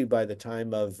Rashi, by the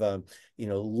time of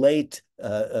late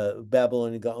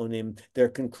Babylonian Gaonim, they're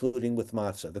concluding with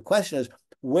matzah. The question is,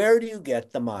 where do you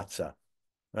get the matzah,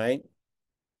 right?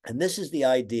 And this is the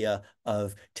idea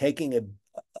of taking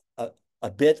a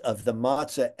bit of the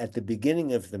matzah at the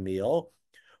beginning of the meal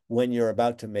when you're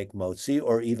about to make motzi,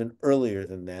 or even earlier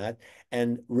than that,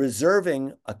 and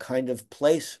reserving a kind of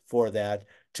place for that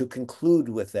to conclude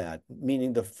with that,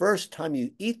 meaning the first time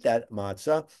you eat that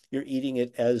matzah, you're eating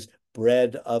it as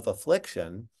bread of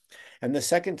affliction. And the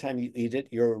second time you eat it,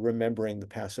 you're remembering the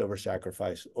Passover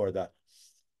sacrifice or the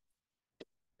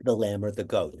lamb or the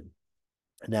goat.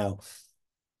 Now,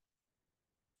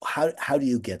 how do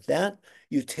you get that?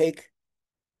 You take,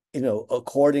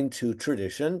 according to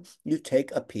tradition, you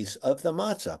take a piece of the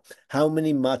matzah. How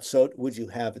many matzot would you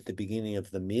have at the beginning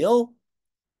of the meal?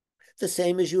 The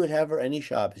same as you would have for any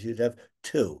Shabbos. You'd have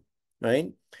two,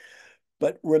 right?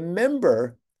 But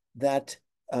remember that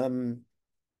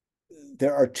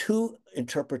there are two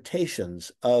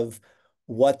interpretations of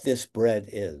what this bread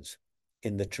is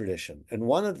in the tradition. And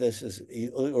one of this is,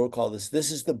 you'll recall this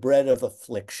is the bread of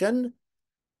affliction.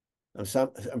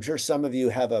 I'm sure some of you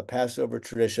have a Passover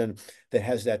tradition that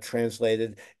has that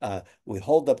translated. We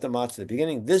hold up the matzah at the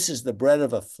beginning. This is the bread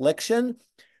of affliction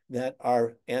that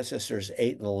our ancestors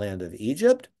ate in the land of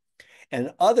Egypt.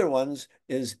 And other ones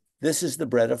is, this is the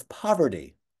bread of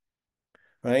poverty,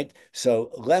 right?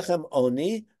 So lechem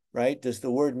oni, right? Does the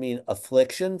word mean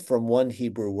affliction from one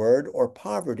Hebrew word, or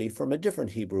poverty from a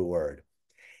different Hebrew word?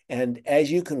 And as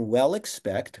you can well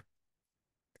expect,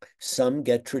 some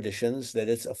get traditions that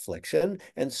it's affliction,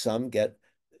 and some get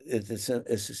it's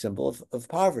a symbol of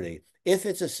poverty. If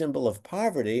it's a symbol of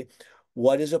poverty,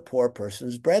 what is a poor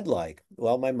person's bread like?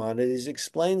 Well, Maimonides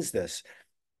explains this.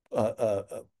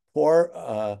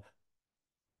 Poor,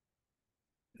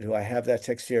 do I have that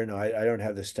text here? No, I don't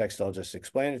have this text. I'll just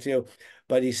explain it to you.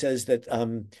 But he says that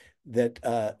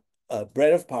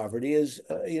bread of poverty is,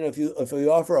 if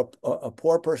you offer a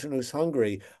poor person who's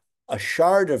hungry a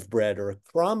shard of bread or a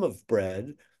crumb of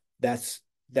bread, that's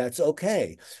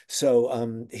okay.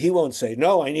 So he won't say,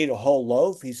 no, I need a whole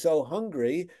loaf. He's so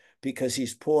hungry because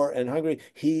he's poor and hungry.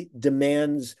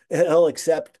 He'll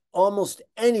accept almost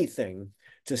anything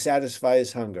to satisfy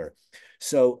his hunger.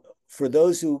 So for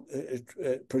those who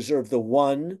preserve the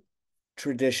one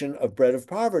tradition of bread of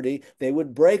poverty, they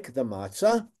would break the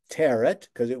matzah, tear it,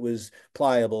 because it was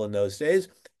pliable in those days,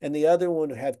 and the other one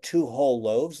would have two whole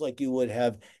loaves, like you would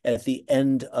have at the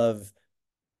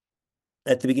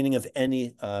beginning of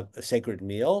any sacred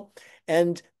meal.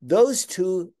 And those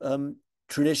two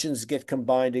traditions get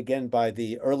combined again by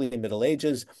the early Middle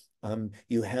Ages.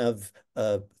 You have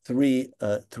three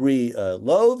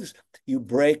loaves. You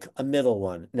break a middle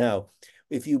one. Now,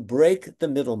 if you break the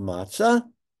middle matzah,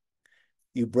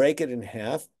 you break it in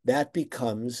half. That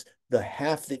becomes the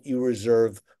half that you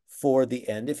reserve for the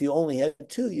end. If you only had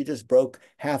two, you just broke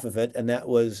half of it, and that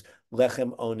was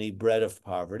lechem oni, bread of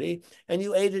poverty, and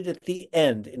you ate it at the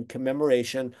end in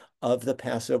commemoration of the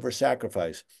Passover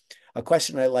sacrifice. A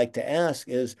question I like to ask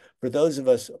is, for those of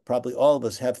us, probably all of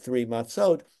us have three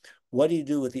matzot, what do you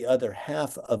do with the other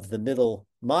half of the middle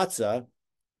matzah?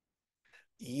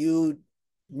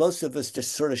 Most of us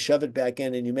just sort of shove it back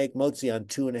in, and you make motzi on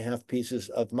 2.5 pieces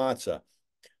of matzah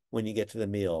when you get to the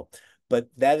meal. But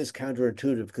that is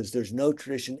counterintuitive, because there's no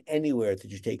tradition anywhere that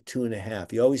you take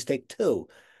 2.5. You always take two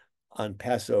on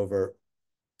Passover.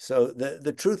 So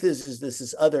the truth is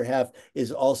this other half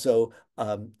is also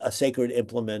a sacred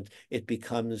implement. It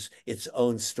becomes its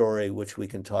own story, which we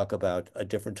can talk about a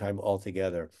different time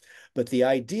altogether. But the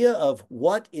idea of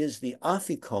what is the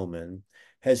afikomen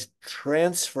has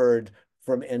transferred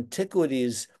from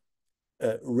antiquity's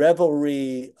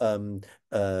revelry,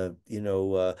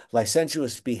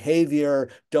 licentious behavior,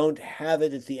 don't have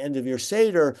it at the end of your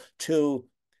Seder, to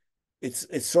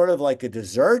It's sort of like a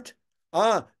dessert.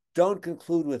 Ah, don't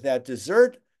conclude with that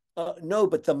dessert. No,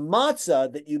 but the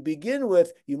matzah that you begin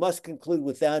with, you must conclude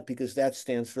with that because that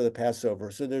stands for the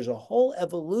Passover. So there's a whole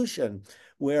evolution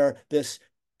where this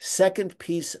second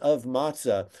piece of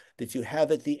matzah that you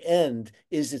have at the end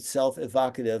is itself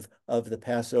evocative of the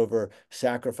Passover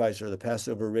sacrifice or the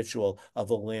Passover ritual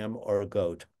of a lamb or a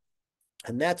goat.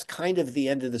 And that's kind of the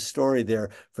end of the story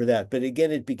there for that. But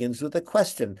again, it begins with a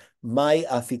question, my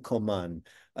afikoman.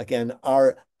 Again,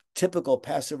 our typical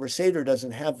Passover Seder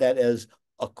doesn't have that as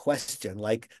a question,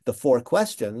 like the four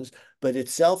questions, but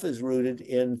itself is rooted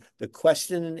in the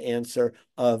question and answer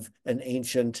of an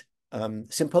ancient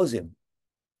symposium.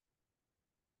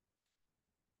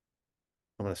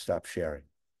 I'm going to stop sharing.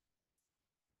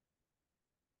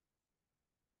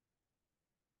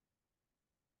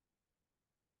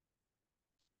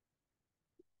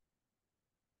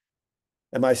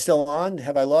 Am I still on?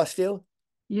 Have I lost you?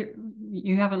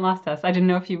 You haven't lost us. I didn't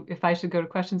know if I should go to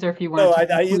questions or if you No, wanted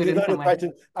to you conclude could in go some to way.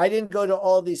 questions. I didn't go to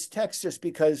all these texts just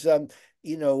because,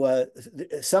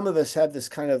 some of us have this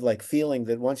kind of like feeling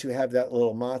that once you have that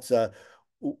little matzah,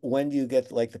 when do you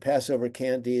get like the Passover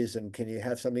candies and can you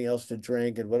have something else to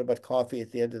drink? And what about coffee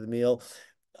at the end of the meal?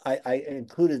 I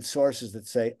included sources that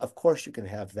say, of course you can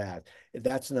have that.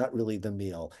 That's not really the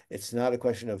meal. It's not a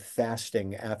question of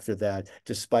fasting after that,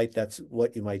 despite that's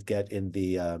what you might get in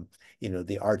the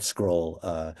art scroll,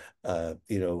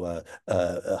 Haggadah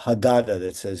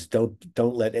that says,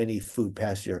 don't let any food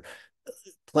pass your.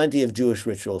 Plenty of Jewish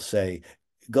rituals say,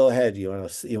 go ahead. You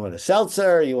want a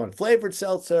seltzer? You want a flavored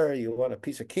seltzer? You want a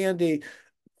piece of candy?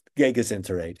 Gegas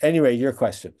interate. Anyway, your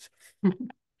questions.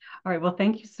 All right. Well,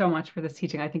 thank you so much for this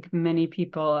teaching. I think many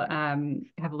people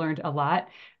have learned a lot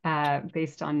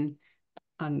based on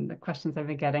the questions I've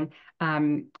been getting. So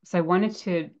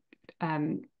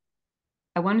um,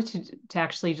 I wanted to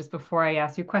actually, just before I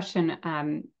ask you a question,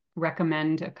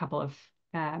 recommend a couple of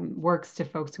works to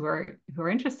folks who are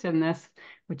interested in this,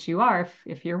 which you are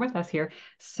if you're with us here.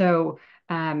 So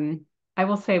I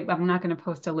will say I'm not going to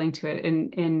post a link to it.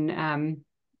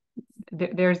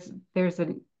 There's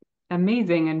an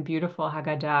amazing and beautiful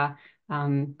Haggadah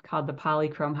called the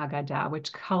Polychrome Haggadah,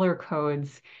 which color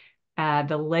codes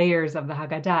the layers of the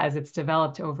Haggadah as it's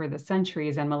developed over the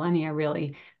centuries and millennia,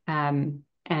 really. And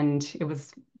it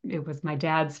was my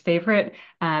dad's favorite.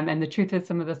 And the truth is,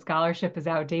 some of the scholarship is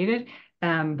outdated,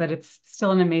 but it's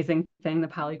still an amazing thing, the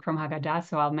Polychrome Haggadah.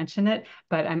 So I'll mention it.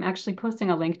 But I'm actually posting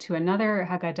a link to another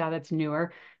Haggadah that's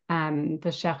newer, the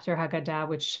Schechter Haggadah,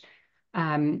 which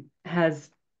has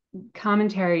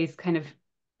commentaries kind of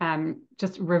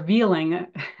just revealing,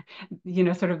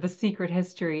 sort of the secret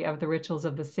history of the rituals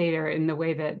of the Seder in the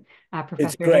way that It's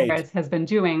Professor great. Harris has been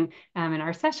doing in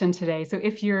our session today. So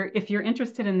if you're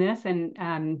interested in this, and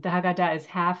the Haggadah is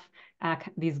half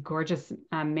these gorgeous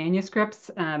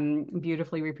manuscripts,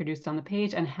 beautifully reproduced on the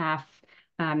page, and half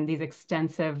these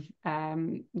extensive,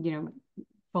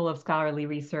 full of scholarly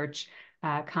research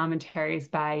commentaries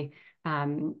by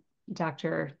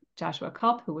Dr. Joshua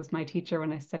Culp, who was my teacher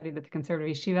when I studied at the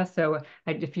Conservative Yeshiva. So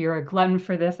if you're a glutton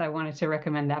for this, I wanted to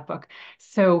recommend that book.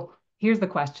 So here's the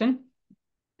question,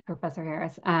 Professor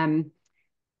Harris.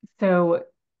 So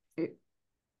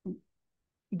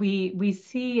we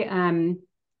see,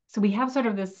 so we have sort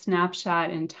of this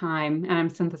snapshot in time, and I'm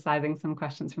synthesizing some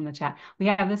questions from the chat. We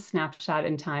have this snapshot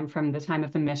in time from the time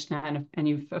of the Mishnah, and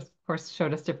you've of course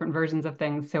showed us different versions of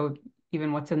things. So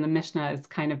even what's in the Mishnah is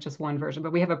kind of just one version,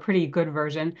 but we have a pretty good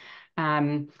version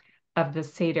of the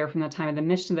Seder from the time of the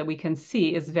Mishnah that we can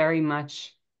see is very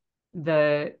much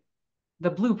the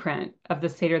blueprint of the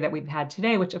Seder that we've had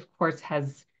today, which of course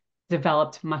has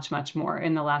developed much, much more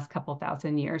in the last couple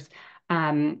thousand years.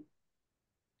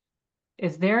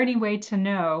 Is there any way to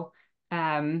know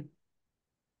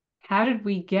how did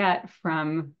we get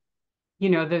from,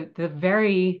 the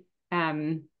very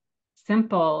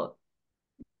simple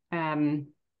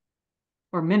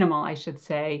or minimal, I should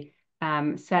say,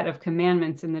 set of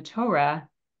commandments in the Torah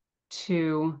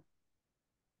to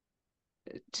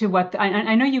what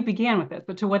I know you began with this,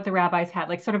 but to what the rabbis had,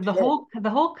 like sort of the Sure.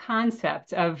 whole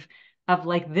concept of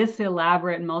like this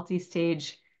elaborate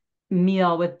multi-stage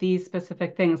meal with these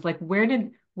specific things. Like where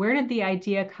did the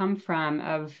idea come from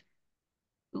of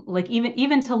like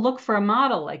even to look for a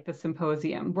model like the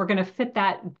Symposium? We're going to fit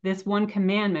this one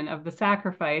commandment of the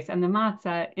sacrifice and the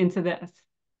matzah into this.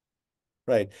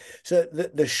 Right. So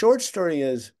the short story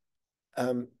is,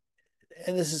 and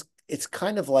it's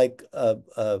kind of like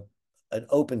an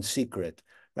open secret,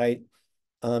 right?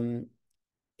 Um,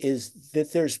 is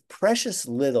that there's precious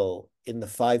little in the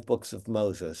five books of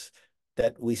Moses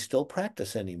that we still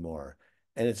practice anymore.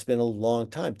 And it's been a long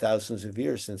time, thousands of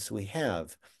years since we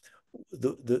have.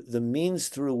 The means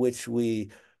through which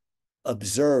we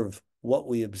observe what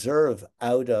we observe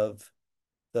out of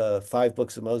the 5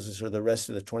 books of Moses or the rest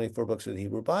of the 24 books of the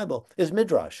Hebrew Bible is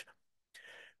midrash.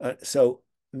 So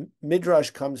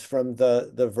midrash comes from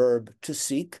the verb to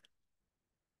seek.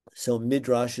 So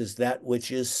midrash is that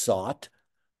which is sought,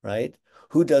 right?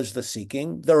 Who does the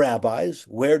seeking? The rabbis.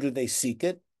 Where do they seek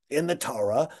it? In the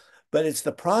Torah. But it's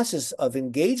the process of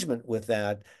engagement with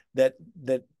that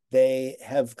they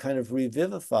have kind of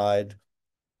revivified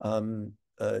um,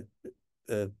 uh,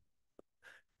 uh,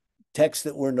 texts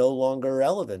that were no longer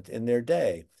relevant in their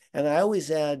day. And I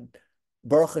always add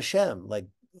Baruch Hashem, like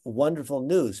wonderful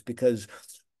news, because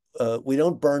we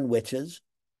don't burn witches,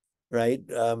 right?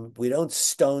 We don't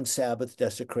stone Sabbath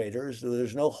desecrators.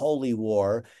 There's no holy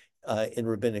war in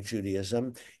rabbinic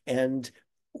Judaism. And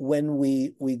when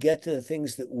we get to the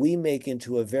things that we make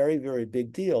into a very, very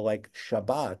big deal, like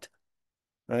Shabbat,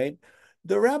 right?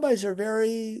 The rabbis are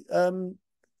very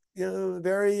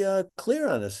very clear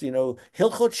on this. Hilchot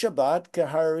Shabbat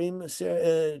keharim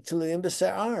tluim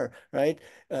b'se'ar, right?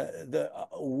 The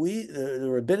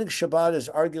rabbinic Shabbat is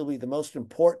arguably the most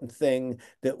important thing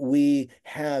that we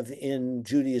have in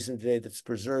Judaism today that's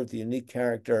preserved the unique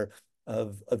character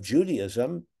of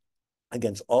Judaism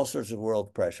against all sorts of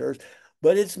world pressures.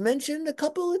 But it's mentioned a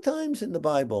couple of times in the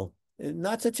Bible.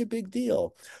 Not such a big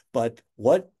deal. But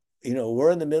we're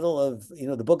in the middle of,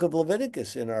 the book of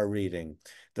Leviticus in our reading.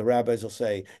 The rabbis will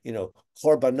say,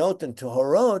 korbanot and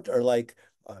tahorot are like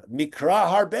mikra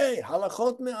harbe,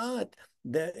 halachot me'at.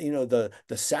 The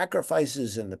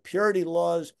sacrifices and the purity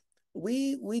laws,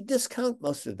 we discount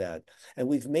most of that. And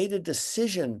we've made a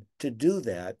decision to do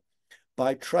that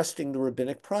by trusting the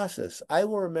rabbinic process. I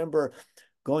will remember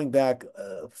going back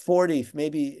 40,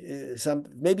 maybe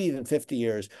even 50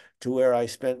 years to where I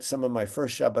spent some of my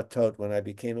first Shabbatot when I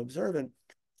became observant,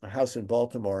 a house in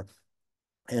Baltimore.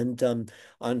 And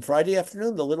on Friday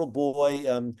afternoon, the little boy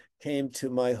came to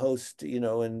my host,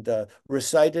 and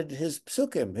recited his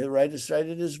psukim. He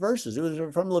recited his verses. It was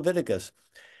from Leviticus.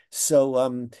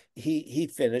 So he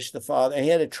finished the father. He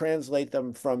had to translate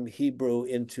them from Hebrew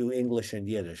into English and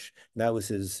Yiddish. That was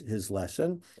his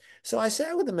lesson. So I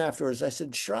sat with him afterwards. I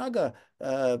said, Shraga,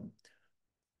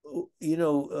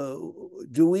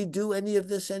 do we do any of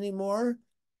this anymore?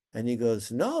 And he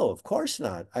goes, no, of course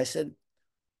not. I said,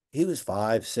 he was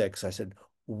 5, 6. I said,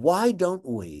 why don't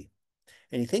we?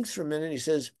 And he thinks for a minute. And he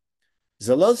says,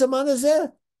 Zelo zaman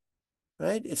hazeh,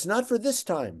 right? It's not for this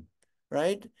time,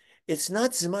 right? It's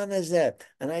not Zman Hazeh.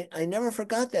 And I never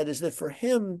forgot that, is that for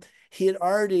him, he had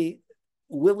already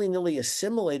willy-nilly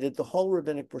assimilated the whole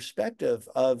rabbinic perspective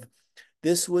of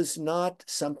this was not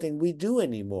something we do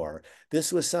anymore.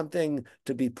 This was something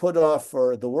to be put off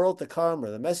for the world to come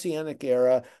or the Messianic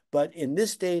era. But in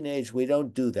this day and age, we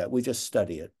don't do that. We just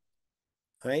study it,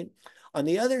 right? On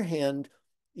the other hand,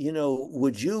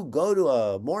 would you go to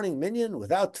a morning minyan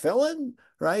without tefillin,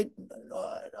 right?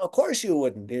 Of course you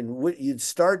wouldn't. And you'd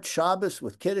start Shabbos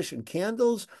with Kiddush and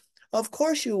candles. Of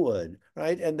course you would,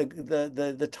 right? And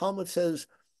the Talmud says,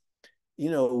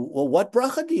 well, what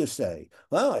bracha do you say?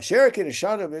 Well, Asher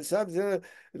Kiddushanim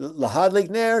lahadlik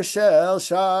ner shel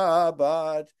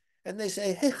Shabbat. And they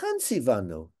say, hey,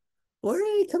 Hansivanu. Where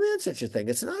did he command such a thing?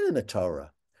 It's not in the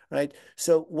Torah, right?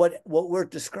 So what we're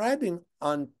describing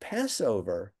on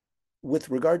Passover with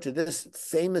regard to this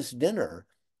famous dinner,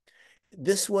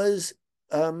 this was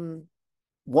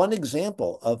one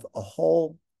example of a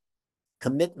whole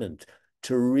commitment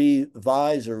to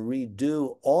revise or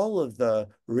redo all of the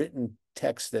written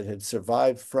texts that had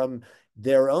survived from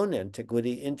their own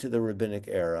antiquity into the rabbinic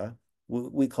era.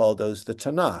 We call those the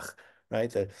Tanakh,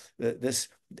 right? This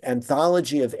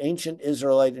anthology of ancient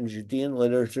Israelite and Judean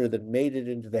literature that made it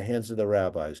into the hands of the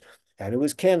rabbis. And it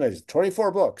was canonized,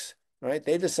 24 books, right?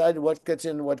 They decided what gets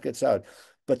in and what gets out,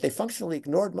 but they functionally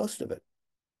ignored most of it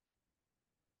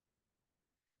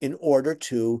in order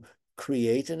to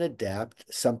create and adapt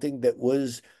something that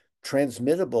was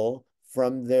transmittable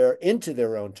from into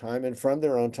their own time and from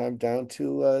their own time down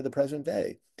to the present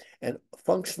day. And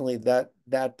functionally,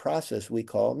 that process we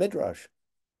call midrash.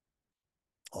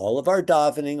 All of our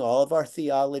davening, all of our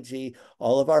theology,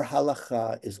 all of our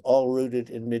halacha is all rooted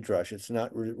in midrash. It's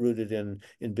not rooted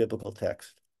in biblical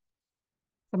text.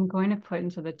 I'm going to put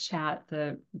into the chat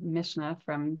the Mishnah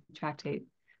from Tractate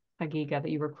Haggadah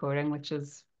that you were quoting, which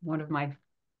is one of my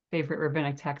favorite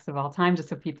rabbinic texts of all time, just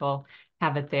so people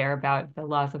have it there about the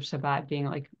laws of Shabbat being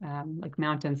like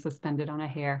mountains suspended on a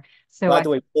hair. So By I, the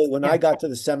way, when yeah. I got to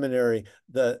the seminary,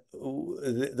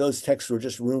 those texts were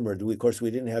just rumored. Of course, we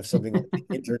didn't have something like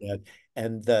the internet,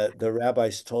 and the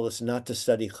rabbis told us not to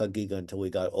study Haggadah until we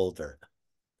got older.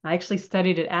 I actually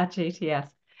studied it at JTS.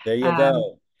 There you Um,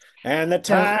 go. And the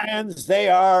so times they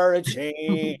are a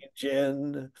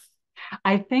changing.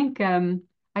 I think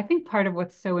I think part of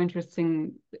what's so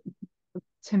interesting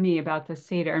to me about the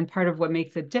Seder, and part of what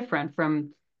makes it different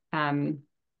from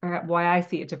or why I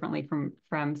see it differently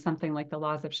from something like the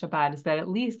laws of Shabbat, is that at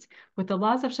least with the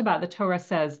laws of Shabbat, the Torah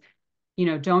says,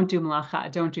 don't do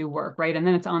malacha, don't do work, right? And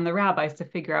then it's on the rabbis to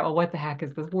figure out, well, what the heck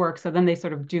is this work? So then they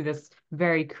sort of do this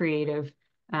very creative,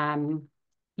 um,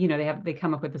 they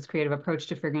come up with this creative approach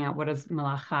to figuring out what does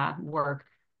malacha, work,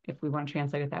 if we want to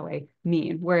translate it that way,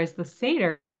 mean. Whereas the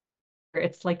Seder,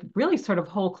 it's like really sort of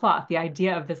whole cloth, the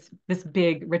idea of this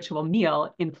big ritual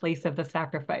meal in place of the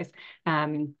sacrifice.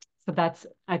 So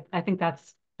I think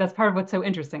that's part of what's so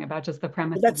interesting about just the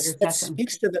premise of your That session.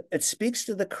 speaks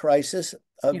to the crisis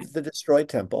Yeah. of the destroyed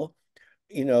temple,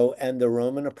 and the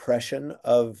Roman oppression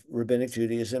of rabbinic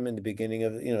Judaism in the beginning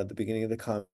of, the beginning of the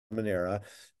Common Era,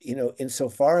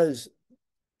 insofar as,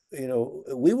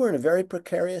 we were in a very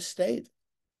precarious state,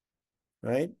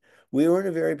 right? We were in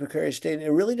a very precarious state, and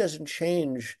it really doesn't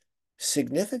change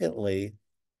significantly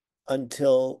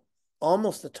until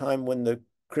almost the time when the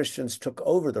Christians took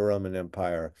over the Roman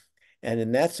Empire. And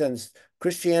in that sense,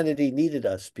 Christianity needed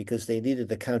us because they needed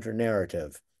the counter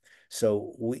narrative.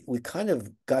 So we kind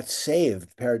of got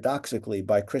saved paradoxically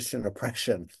by Christian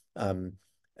oppression, uh,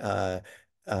 uh,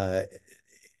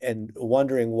 and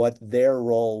wondering what their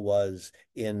role was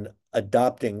in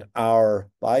adopting our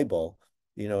Bible,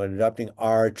 and adopting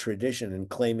our tradition and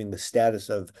claiming the status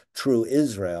of true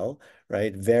Israel,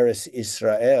 right? Veris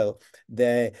Israel.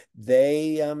 They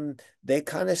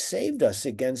kind of saved us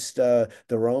against the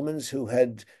Romans, who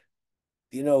had,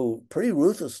 pretty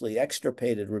ruthlessly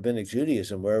extirpated rabbinic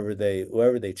Judaism wherever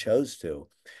they chose to.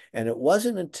 And it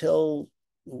wasn't until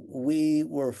we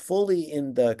were fully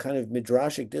in the kind of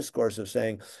midrashic discourse of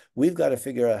saying we've got to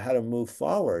figure out how to move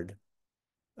forward,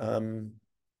 um,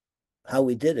 how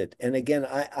we did it. And again,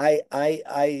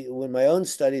 when my own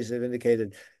studies have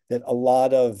indicated that a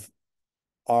lot of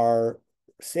our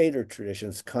Seder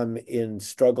traditions come in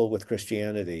struggle with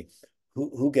Christianity.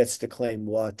 Who gets to claim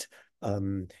what,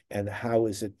 and how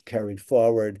is it carried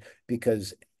forward?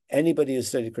 Because anybody who's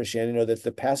studied Christianity know that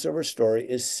the Passover story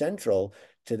is central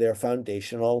to their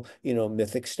foundational,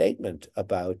 mythic statement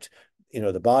about,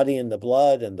 the body and the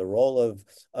blood and the role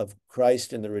of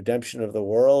Christ in the redemption of the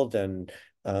world. And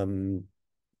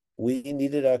we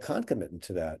needed a concomitant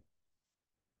to that.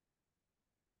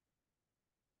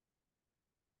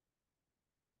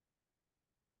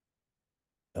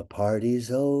 The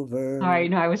party's All over. right.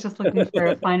 No, I was just looking for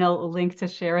a final link to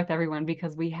share with everyone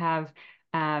because we have,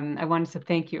 I wanted to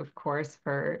thank you, of course,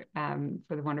 for the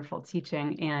wonderful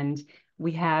teaching. And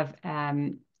we have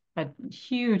a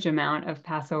huge amount of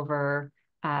Passover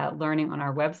learning on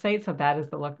our website. So that is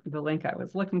the link I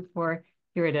was looking for.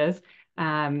 Here it is.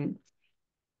 Um,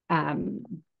 um,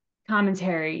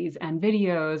 Commentaries and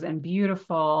videos and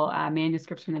beautiful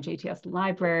manuscripts from the JTS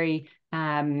library.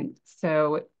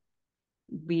 So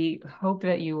we hope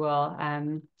that you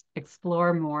will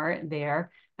explore more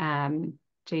there.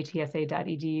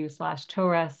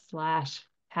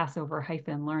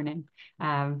 jtsa.edu/Torah/Passover-learning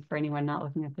for anyone not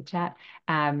looking at the chat.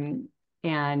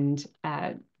 And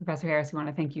Professor Harris, we want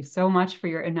to thank you so much for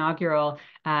your inaugural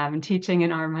teaching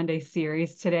in our Monday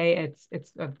series today.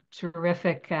 It's a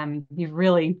terrific. You've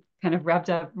really kind of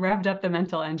revved up the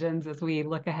mental engines as we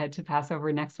look ahead to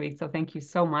Passover next week. So thank you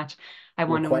so much. I You're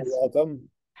want to quite welcome.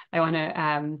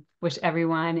 wish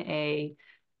everyone a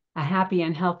happy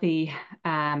and healthy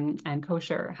and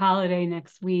kosher holiday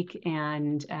next week,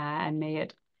 and may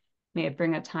it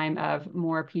bring a time of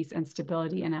more peace and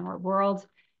stability in our world.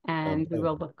 And we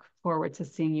will look forward to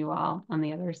seeing you all on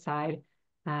the other side.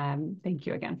 Thank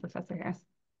you again, Professor Harris.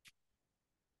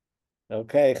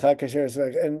 Okay,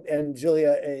 and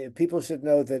Julia, people should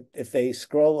know that if they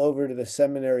scroll over to the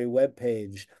seminary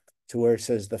webpage to where it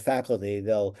says the faculty,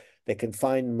 they can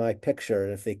find my picture.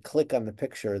 And if they click on the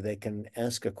picture, they can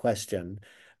ask a question.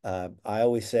 I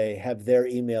always say, have their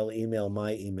email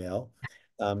my email.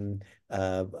 Um,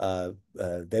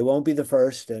 they won't be the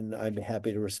first, and I'm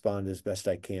happy to respond as best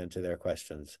I can to their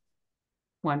questions.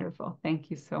 Wonderful.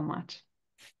 Thank you so much.